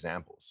give me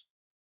examples?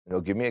 And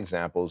he'll give me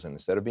examples. And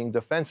instead of being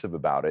defensive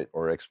about it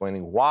or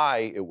explaining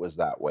why it was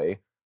that way,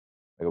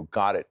 I go,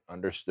 got it,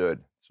 understood.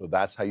 So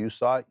that's how you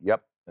saw it?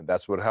 Yep. And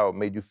that's how it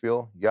made you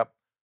feel? Yep.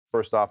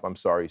 First off, I'm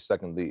sorry.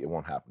 Secondly, it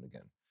won't happen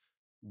again.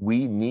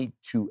 We need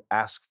to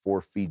ask for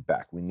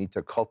feedback. We need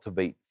to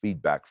cultivate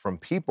feedback from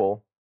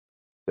people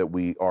that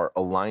we are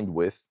aligned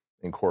with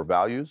in core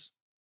values,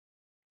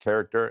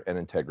 character, and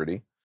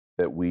integrity,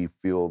 that we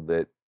feel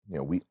that, you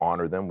know, we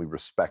honor them, we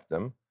respect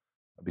them.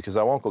 Because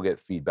I won't go get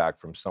feedback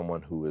from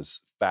someone who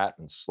is fat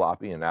and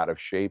sloppy and out of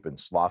shape and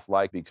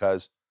sloth-like,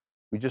 because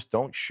we just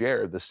don't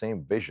share the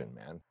same vision,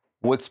 man.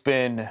 What's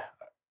been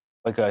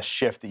like a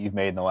shift that you've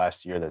made in the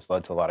last year that's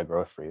led to a lot of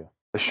growth for you?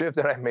 The shift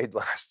that I made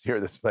last year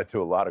that's led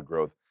to a lot of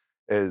growth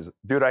is,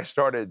 dude, I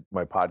started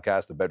my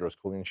podcast, The Bedros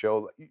Cooling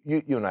Show.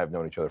 You and I have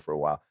known each other for a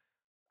while.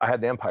 I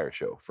had the Empire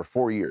Show for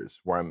 4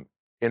 years where I'm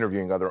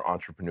interviewing other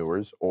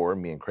entrepreneurs, or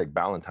me and Craig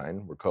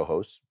Ballantyne were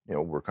co-hosts. You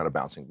know, we're kind of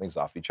bouncing things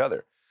off each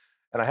other.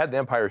 And I had the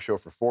Empire Show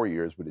for 4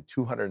 years. We did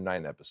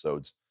 209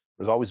 episodes.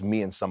 It was always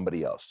me and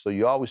somebody else. So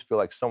you always feel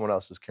like someone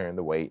else is carrying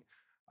the weight.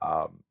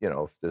 You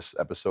know, if this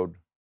episode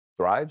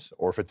thrives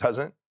or if it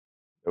doesn't,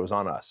 it was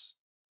on us.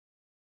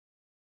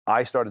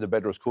 I started the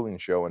Bedros Cooling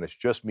Show, and it's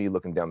just me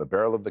looking down the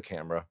barrel of the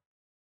camera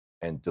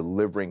and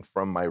delivering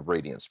from my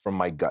radiance, from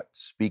my gut,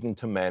 speaking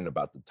to men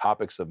about the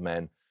topics of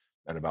men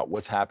and about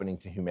what's happening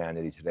to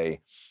humanity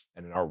today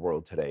and in our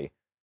world today.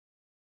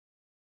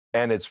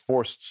 And it's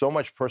forced so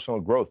much personal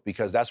growth,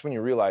 because that's when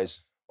you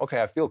realize,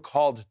 okay, I feel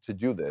called to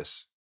do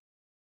this,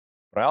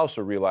 but I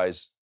also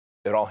realize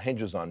it all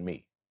hinges on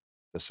me.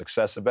 The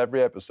success of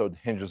every episode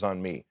hinges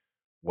on me.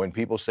 When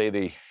people say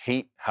they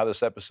hate how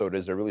this episode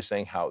is, they're really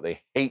saying how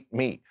they hate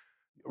me,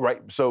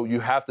 right? So you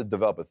have to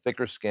develop a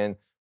thicker skin,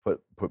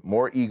 put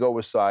more ego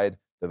aside,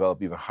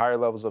 develop even higher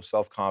levels of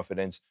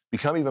self-confidence,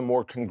 become even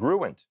more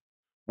congruent,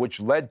 which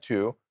led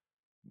to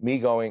me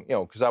going, you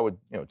know, because I would,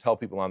 you know, tell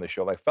people on the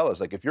show, like, fellas,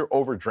 like, if you're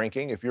over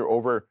drinking, if you're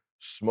over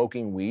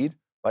smoking weed,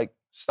 like,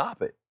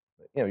 stop it.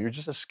 You know, you're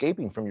just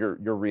escaping from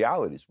your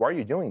realities. Why are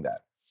you doing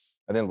that?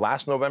 And then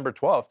last November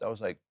 12th, I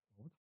was like,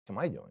 what the fuck am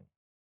I doing?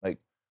 Like,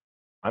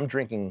 I'm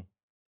drinking,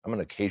 I'm an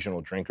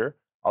occasional drinker.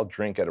 I'll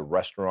drink at a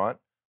restaurant.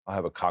 I'll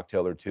have a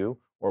cocktail or two.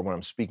 Or when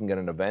I'm speaking at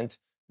an event,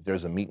 if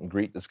there's a meet and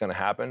greet that's going to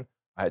happen,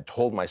 I had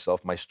told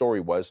myself, my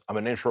story was, I'm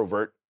an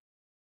introvert.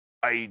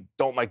 I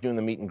don't like doing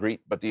the meet and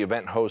greet, but the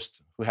event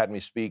host who had me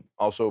speak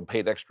also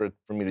paid extra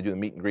for me to do the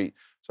meet and greet.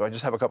 So I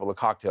just have a couple of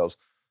cocktails.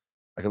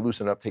 I can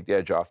loosen up, take the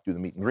edge off, do the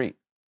meet and greet.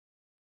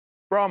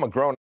 Bro, I'm a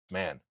grown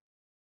man.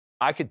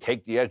 I could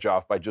take the edge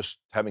off by just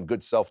having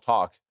good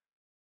self-talk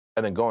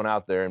and then going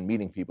out there and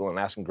meeting people and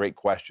asking great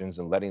questions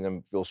and letting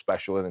them feel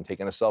special and then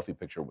taking a selfie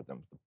picture with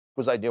them. What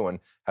was I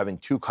doing having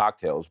 2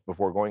 cocktails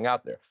before going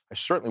out there? I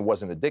certainly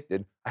wasn't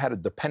addicted. I had a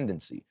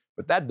dependency,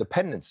 but that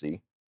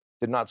dependency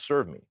did not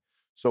serve me.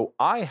 So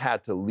I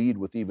had to lead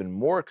with even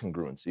more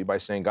congruency by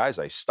saying, guys,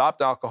 I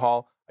stopped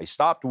alcohol, I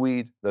stopped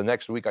weed. The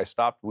next week I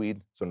stopped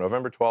weed. So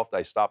November 12th,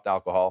 I stopped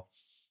alcohol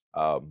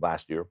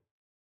last year.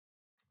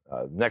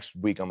 Next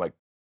week, I'm like,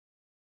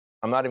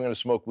 I'm not even going to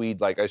smoke weed.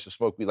 Like I used to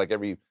smoke weed like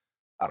every,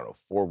 I don't know,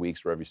 4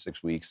 weeks or every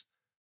 6 weeks.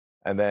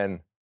 And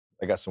then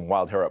I got some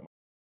wild hair up.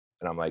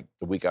 And I'm like,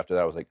 the week after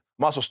that, I was like,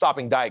 I'm also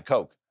stopping Diet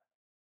Coke.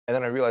 And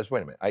then I realized,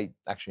 wait a minute, I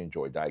actually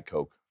enjoy Diet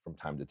Coke from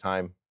time to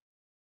time.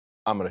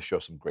 I'm going to show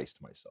some grace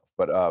to myself.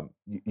 But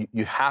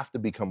you have to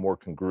become more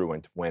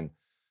congruent when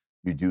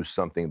you do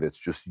something that's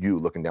just you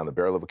looking down the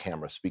barrel of a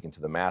camera, speaking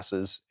to the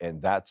masses.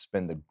 And that's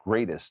been the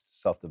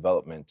greatest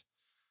self-development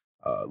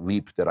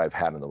leap that I've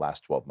had in the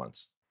last 12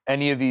 months.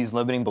 Any of these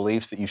limiting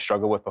beliefs that you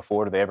struggled with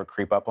before, do they ever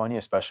creep up on you,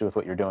 especially with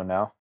what you're doing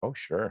now? Oh,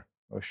 sure.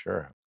 Oh,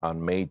 sure.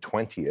 On May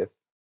 20th,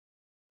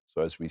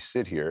 so as we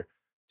sit here,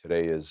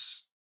 today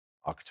is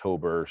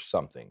October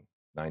something,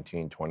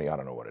 19, 20, I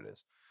don't know what it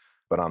is.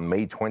 But on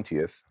May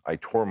 20th, I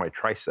tore my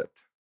tricep,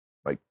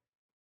 like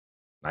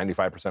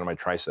 95% of my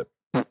tricep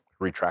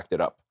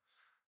retracted up.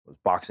 I was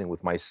boxing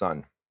with my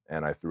son,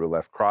 and I threw a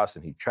left cross,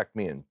 and he checked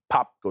me, and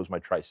pop goes my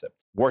tricep.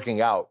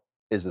 Working out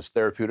is as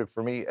therapeutic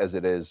for me as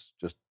it is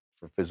just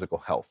for physical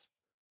health.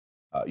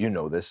 You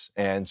know this.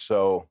 And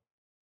so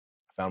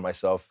I found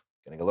myself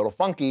getting a little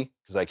funky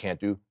because I can't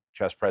do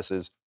chest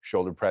presses,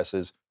 shoulder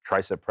presses,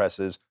 tricep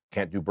presses,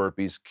 can't do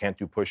burpees, can't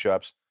do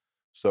push-ups.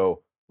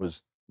 So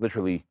was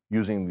literally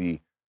using the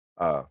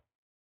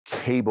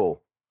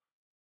cable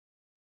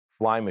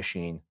fly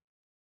machine,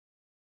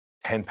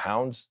 10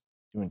 pounds,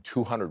 doing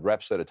 200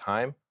 reps at a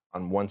time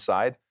on one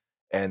side.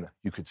 And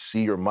you could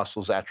see your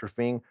muscles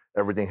atrophying.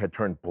 Everything had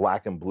turned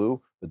black and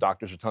blue. The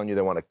doctors are telling you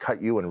they want to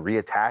cut you and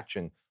reattach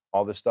and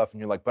all this stuff. And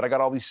you're like, but I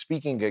got all these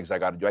speaking gigs I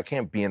got to do. I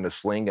can't be in the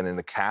sling and in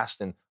the cast,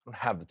 and I don't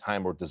have the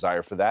time or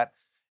desire for that.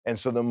 And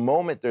so the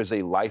moment there's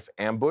a life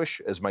ambush,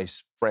 as my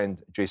friend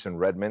Jason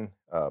Redman,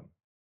 a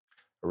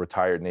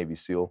retired Navy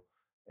SEAL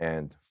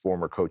and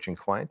former coaching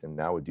client and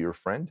now a dear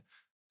friend,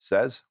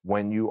 says,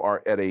 when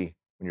you're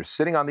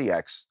sitting on the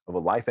X of a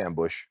life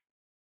ambush,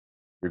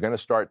 you're going to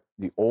start,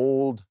 the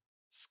old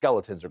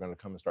skeletons are going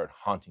to come and start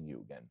haunting you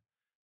again.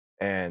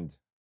 And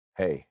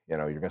hey, you're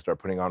going to start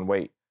putting on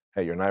weight.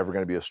 Hey, you're never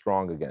going to be as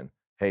strong again.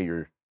 Hey,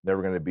 you're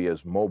never going to be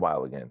as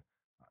mobile again.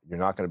 You're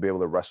not going to be able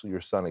to wrestle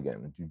your son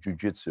again and do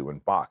jujitsu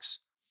and box.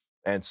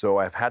 And so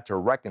I've had to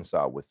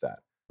reconcile with that.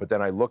 But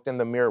then I looked in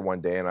the mirror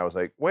one day and I was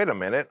like, wait a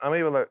minute, I'm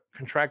able to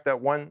contract that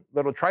one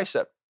little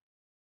tricep.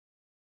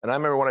 And I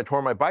remember when I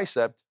tore my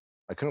bicep,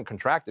 I couldn't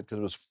contract it because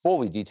it was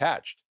fully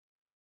detached.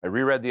 I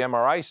reread the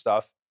MRI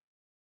stuff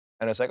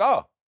and it's like,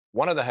 oh,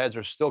 one of the heads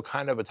are still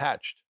kind of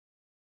attached.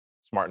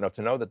 Smart enough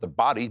to know that the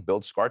body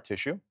builds scar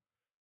tissue.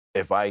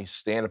 If I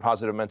stay in a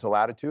positive mental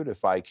attitude,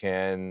 if I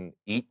can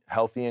eat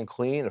healthy and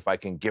clean, if I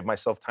can give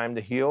myself time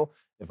to heal,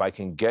 if I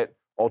can get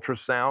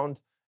ultrasound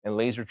and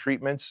laser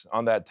treatments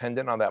on that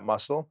tendon, on that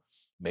muscle,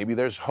 maybe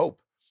there's hope.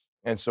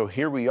 And so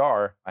here we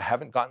are. I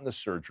haven't gotten the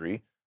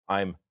surgery.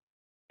 I'm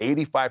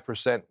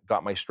 85%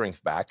 got my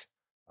strength back.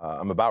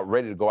 I'm about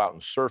ready to go out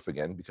and surf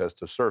again, because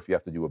to surf, you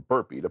have to do a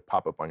burpee to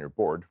pop up on your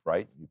board,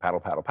 right? You paddle,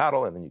 paddle,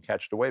 paddle, and then you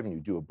catch the wave and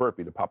you do a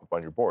burpee to pop up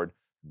on your board.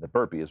 The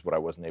burpee is what I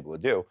wasn't able to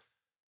do.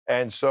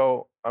 And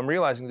so I'm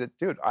realizing that,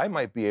 dude, I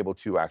might be able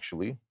to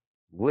actually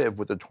live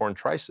with a torn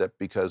tricep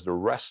because the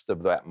rest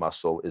of that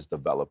muscle is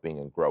developing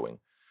and growing.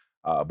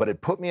 But it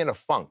put me in a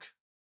funk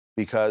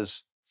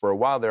because for a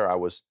while there, I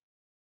was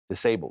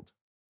disabled.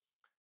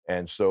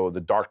 And so the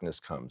darkness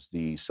comes,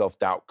 the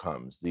self-doubt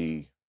comes,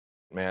 the,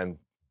 man,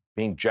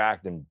 being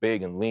jacked and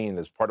big and lean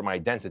is part of my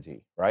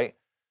identity, right?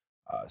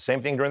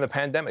 Same thing during the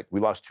pandemic. We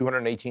lost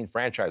 218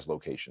 franchise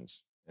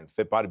locations. And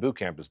Fit Body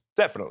Bootcamp is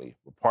definitely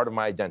a part of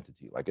my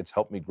identity. Like, it's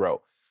helped me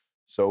grow.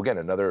 So again,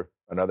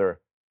 another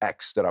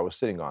X that I was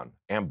sitting on,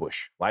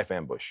 ambush, life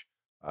ambush.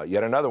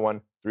 Yet another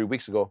one, 3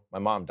 weeks ago, my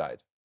mom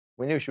died.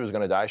 We knew she was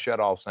going to die. She had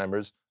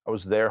Alzheimer's. I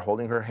was there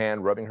holding her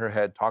hand, rubbing her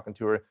head, talking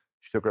to her.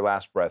 She took her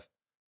last breath.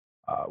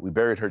 We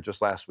buried her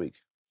just last week.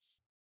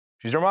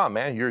 She's her mom,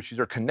 man. She's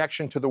her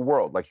connection to the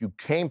world. Like, you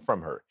came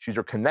from her. She's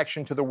her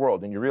connection to the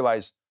world. And you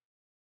realize,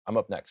 I'm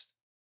up next.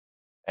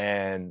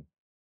 And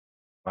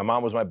my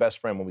mom was my best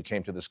friend when we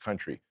came to this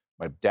country.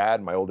 My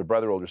dad, my older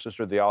brother, older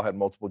sister, they all had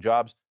multiple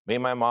jobs. Me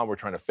and my mom were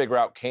trying to figure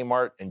out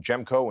Kmart and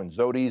Gemco and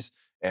Zodi's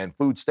and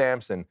food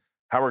stamps and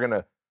how we're going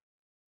to,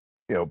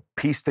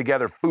 piece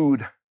together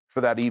food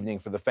for that evening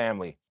for the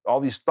family. All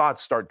these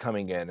thoughts start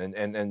coming in.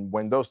 And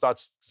when those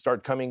thoughts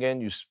start coming in,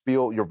 you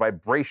feel your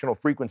vibrational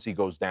frequency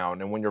goes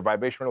down. And when your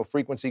vibrational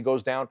frequency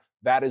goes down,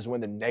 that is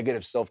when the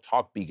negative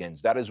self-talk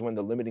begins. That is when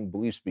the limiting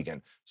beliefs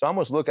begin. So I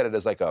almost look at it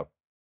as like a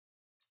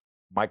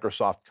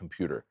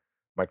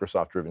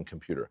Microsoft-driven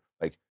computer.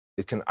 Like,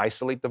 It can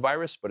isolate the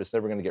virus, but it's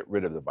never going to get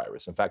rid of the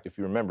virus. In fact, if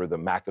you remember the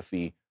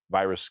McAfee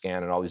virus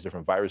scan and all these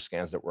different virus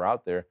scans that were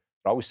out there, it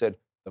always said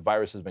the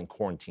virus has been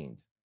quarantined.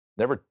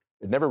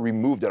 It never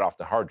removed it off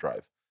the hard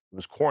drive. It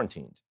was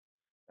quarantined.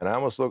 And I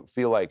almost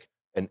feel like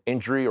an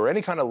injury or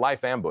any kind of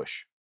life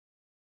ambush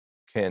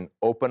can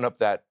open up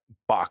that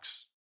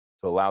box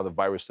to allow the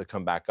virus to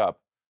come back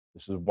up.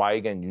 This is why,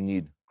 again, you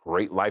need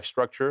great life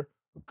structure,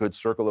 a good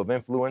circle of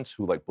influence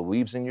who like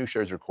believes in you,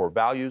 shares your core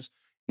values,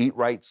 eat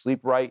right,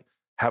 sleep right,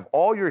 have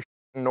all your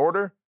in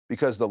order,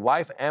 because the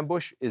life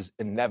ambush is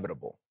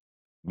inevitable.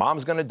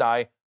 Mom's gonna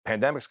die,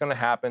 pandemic's gonna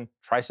happen,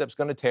 tricep's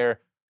gonna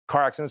tear,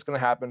 car accident's gonna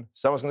happen,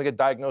 someone's gonna get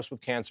diagnosed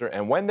with cancer,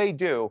 and when they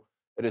do,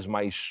 it is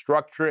my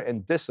structure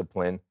and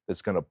discipline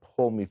that's gonna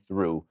pull me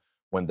through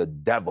when the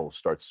devil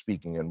starts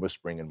speaking and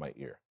whispering in my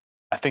ear.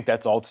 I think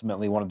that's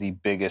ultimately one of the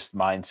biggest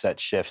mindset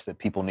shifts that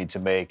people need to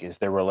make is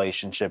their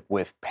relationship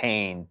with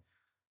pain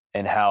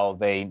and how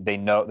they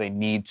know they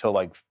need to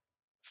like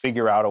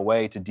figure out a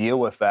way to deal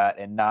with that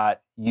and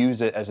not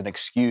use it as an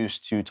excuse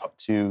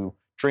to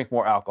drink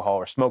more alcohol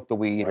or smoke the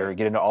weed or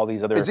get into all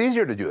these other. It's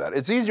easier to do that.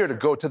 It's easier to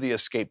go to the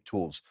escape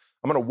tools.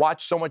 I'm going to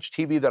watch so much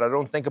TV that I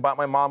don't think about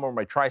my mom or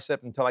my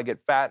tricep until I get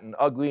fat and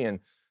ugly and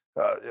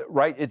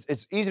right.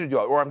 It's easy to do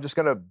it. Or I'm just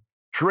going to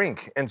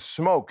drink and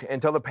smoke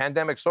until the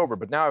pandemic's over.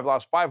 But now I've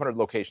lost 500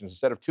 locations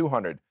instead of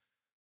 200.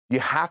 You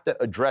have to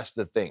address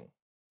the thing,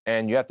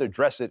 and you have to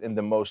address it in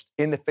the most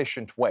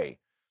inefficient way.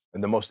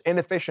 And the most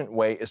inefficient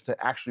way is to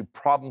actually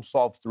problem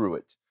solve through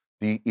it.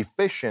 The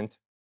efficient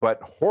but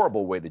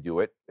horrible way to do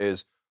it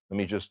is let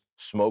me just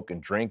smoke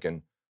and drink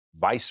and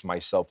vice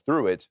myself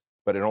through it,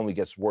 but it only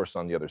gets worse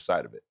on the other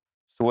side of it.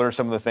 So what are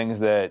some of the things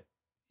that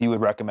you would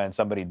recommend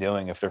somebody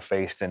doing if they're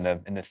faced in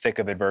the thick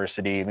of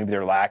adversity? Maybe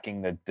they're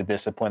lacking the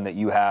discipline that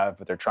you have,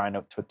 but they're trying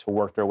to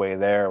work their way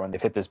there when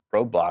they've hit this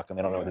roadblock and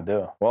they don't know what to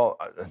do. Well,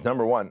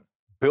 number one,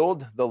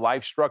 build the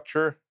life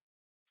structure,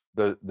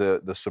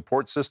 the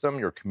support system,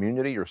 your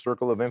community, your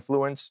circle of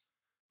influence,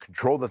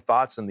 control the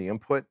thoughts and the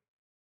input.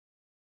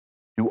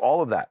 Do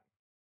all of that,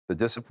 the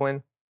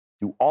discipline,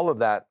 do all of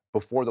that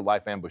before the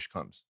life ambush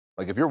comes.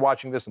 Like if you're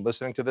watching this and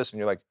listening to this and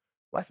you're like,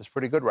 life is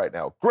pretty good right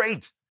now.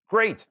 Great.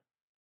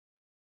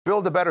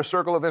 Build a better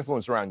circle of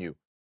influence around you.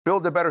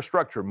 Build a better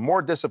structure,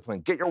 more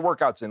discipline, get your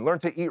workouts in, learn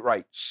to eat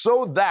right,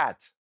 so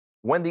that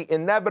when the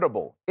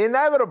inevitable,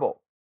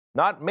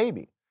 not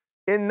maybe,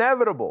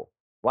 inevitable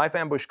life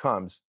ambush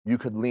comes, you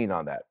could lean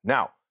on that.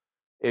 Now,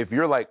 if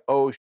you're like,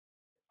 oh,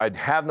 I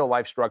have no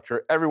life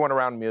structure, everyone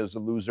around me is a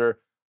loser,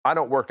 I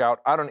don't work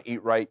out, I don't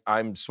eat right,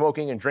 I'm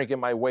smoking and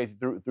drinking my way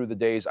through the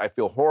days, I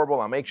feel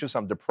horrible, I'm anxious,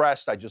 I'm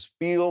depressed, I just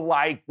feel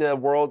like the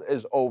world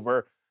is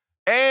over,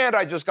 and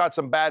I just got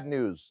some bad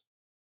news.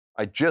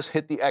 I just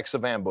hit the X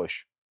of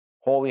ambush.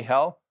 Holy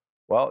hell.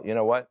 Well, you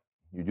know what?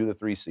 You do the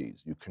 3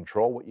 C's. You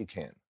control what you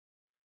can.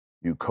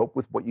 You cope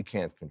with what you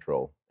can't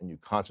control, and you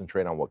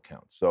concentrate on what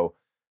counts. So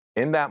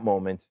in that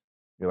moment,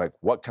 you're like,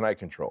 what can I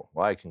control?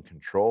 Well, I can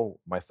control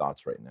my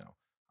thoughts right now.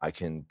 I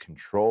can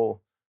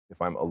control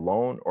if I'm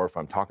alone or if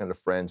I'm talking to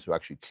friends who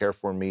actually care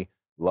for me,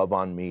 love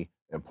on me,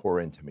 and pour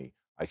into me.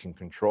 I can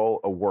control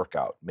a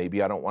workout.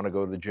 Maybe I don't want to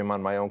go to the gym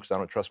on my own because I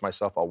don't trust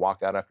myself. I'll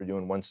walk out after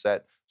doing 1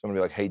 set. So I'm going to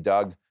be like, hey,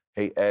 Doug,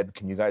 hey, Ed,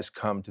 can you guys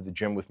come to the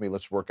gym with me?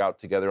 Let's work out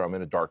together. I'm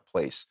in a dark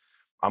place.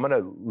 I'm going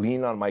to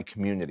lean on my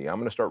community. I'm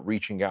going to start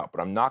reaching out,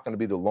 but I'm not going to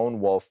be the lone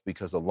wolf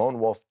because the lone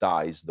wolf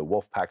dies, the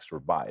wolf pack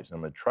survives.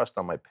 I'm going to trust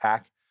on my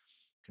pack,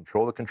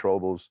 control the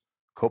controllables,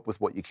 cope with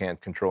what you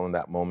can't control in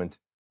that moment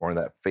or in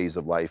that phase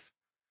of life,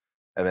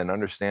 and then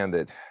understand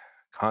that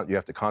you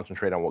have to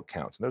concentrate on what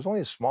counts. And there's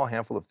only a small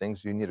handful of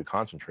things you need to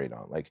concentrate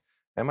on. Like,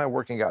 am I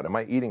working out? Am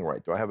I eating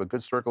right? Do I have a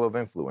good circle of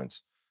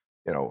influence?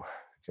 You know,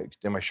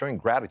 am I showing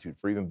gratitude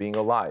for even being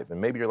alive?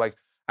 And maybe you're like,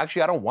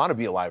 actually, I don't want to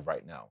be alive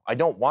right now. I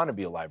don't want to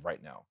be alive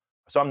right now.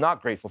 So I'm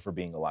not grateful for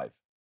being alive.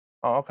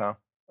 Oh, okay.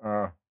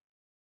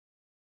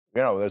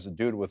 There's a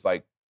dude with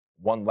like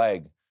 1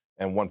 leg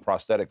and 1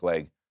 prosthetic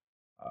leg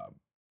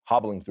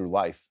hobbling through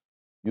life.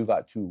 You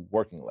got 2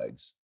 working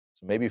legs.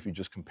 So maybe if you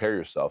just compare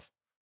yourself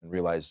and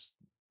realize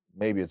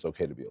maybe it's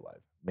okay to be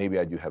alive. Maybe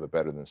I do have it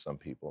better than some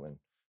people. And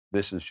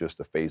this is just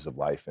a phase of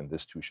life and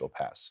this too shall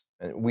pass.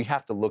 And we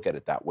have to look at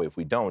it that way. If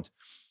we don't,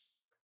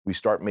 we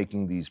start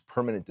making these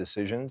permanent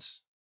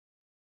decisions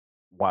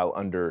while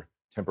under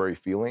temporary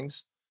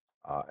feelings.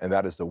 And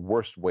that is the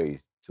worst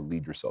way to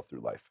lead yourself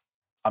through life.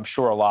 I'm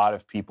sure a lot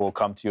of people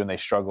come to you and they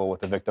struggle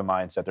with the victim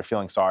mindset. They're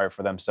feeling sorry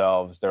for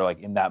themselves. They're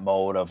like in that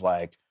mode of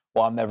like,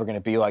 well, I'm never going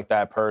to be like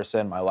that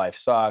person. My life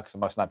sucks. I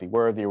must not be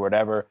worthy or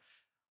whatever.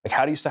 Like,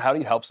 how do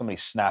you help somebody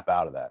snap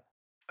out of that?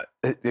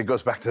 It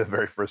goes back to the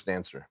very first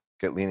answer.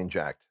 Get lean and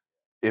jacked.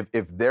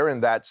 If they're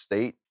in that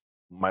state,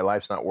 my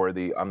life's not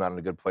worthy. I'm not in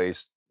a good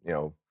place.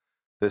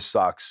 This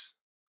sucks.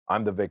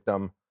 I'm the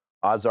victim.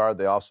 Odds are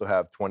they also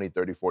have 20,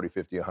 30, 40,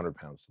 50, 100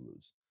 pounds to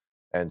lose.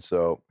 And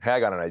so, hey, I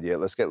got an idea.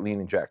 Let's get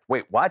lean and jacked.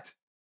 Wait, what?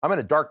 I'm in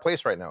a dark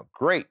place right now.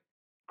 Great.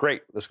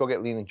 Let's go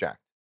get lean and jacked.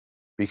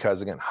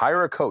 Because again,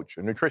 hire a coach,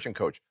 a nutrition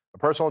coach, a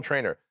personal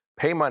trainer,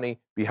 pay money,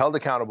 be held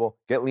accountable,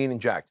 get lean and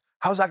jacked.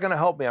 How's that going to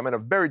help me? I'm in a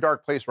very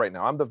dark place right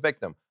now. I'm the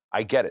victim.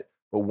 I get it.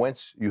 But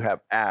once you have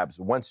abs,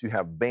 once you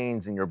have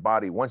veins in your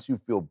body, once you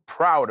feel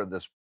proud of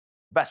this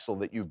vessel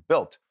that you've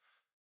built,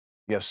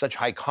 you have such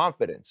high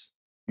confidence.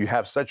 You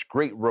have such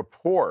great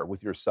rapport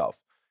with yourself.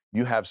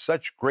 You have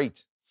such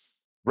great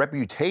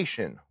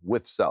reputation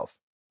with self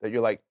that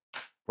you're like,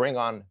 bring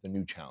on the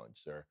new challenge,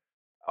 sir.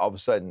 All of a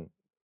sudden,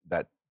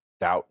 that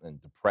doubt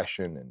and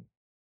depression and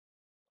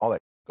all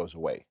that goes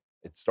away.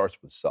 It starts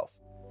with self.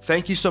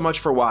 Thank you so much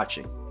for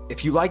watching.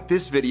 If you like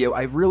this video,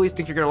 I really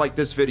think you're going to like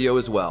this video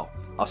as well.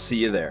 I'll see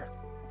you there.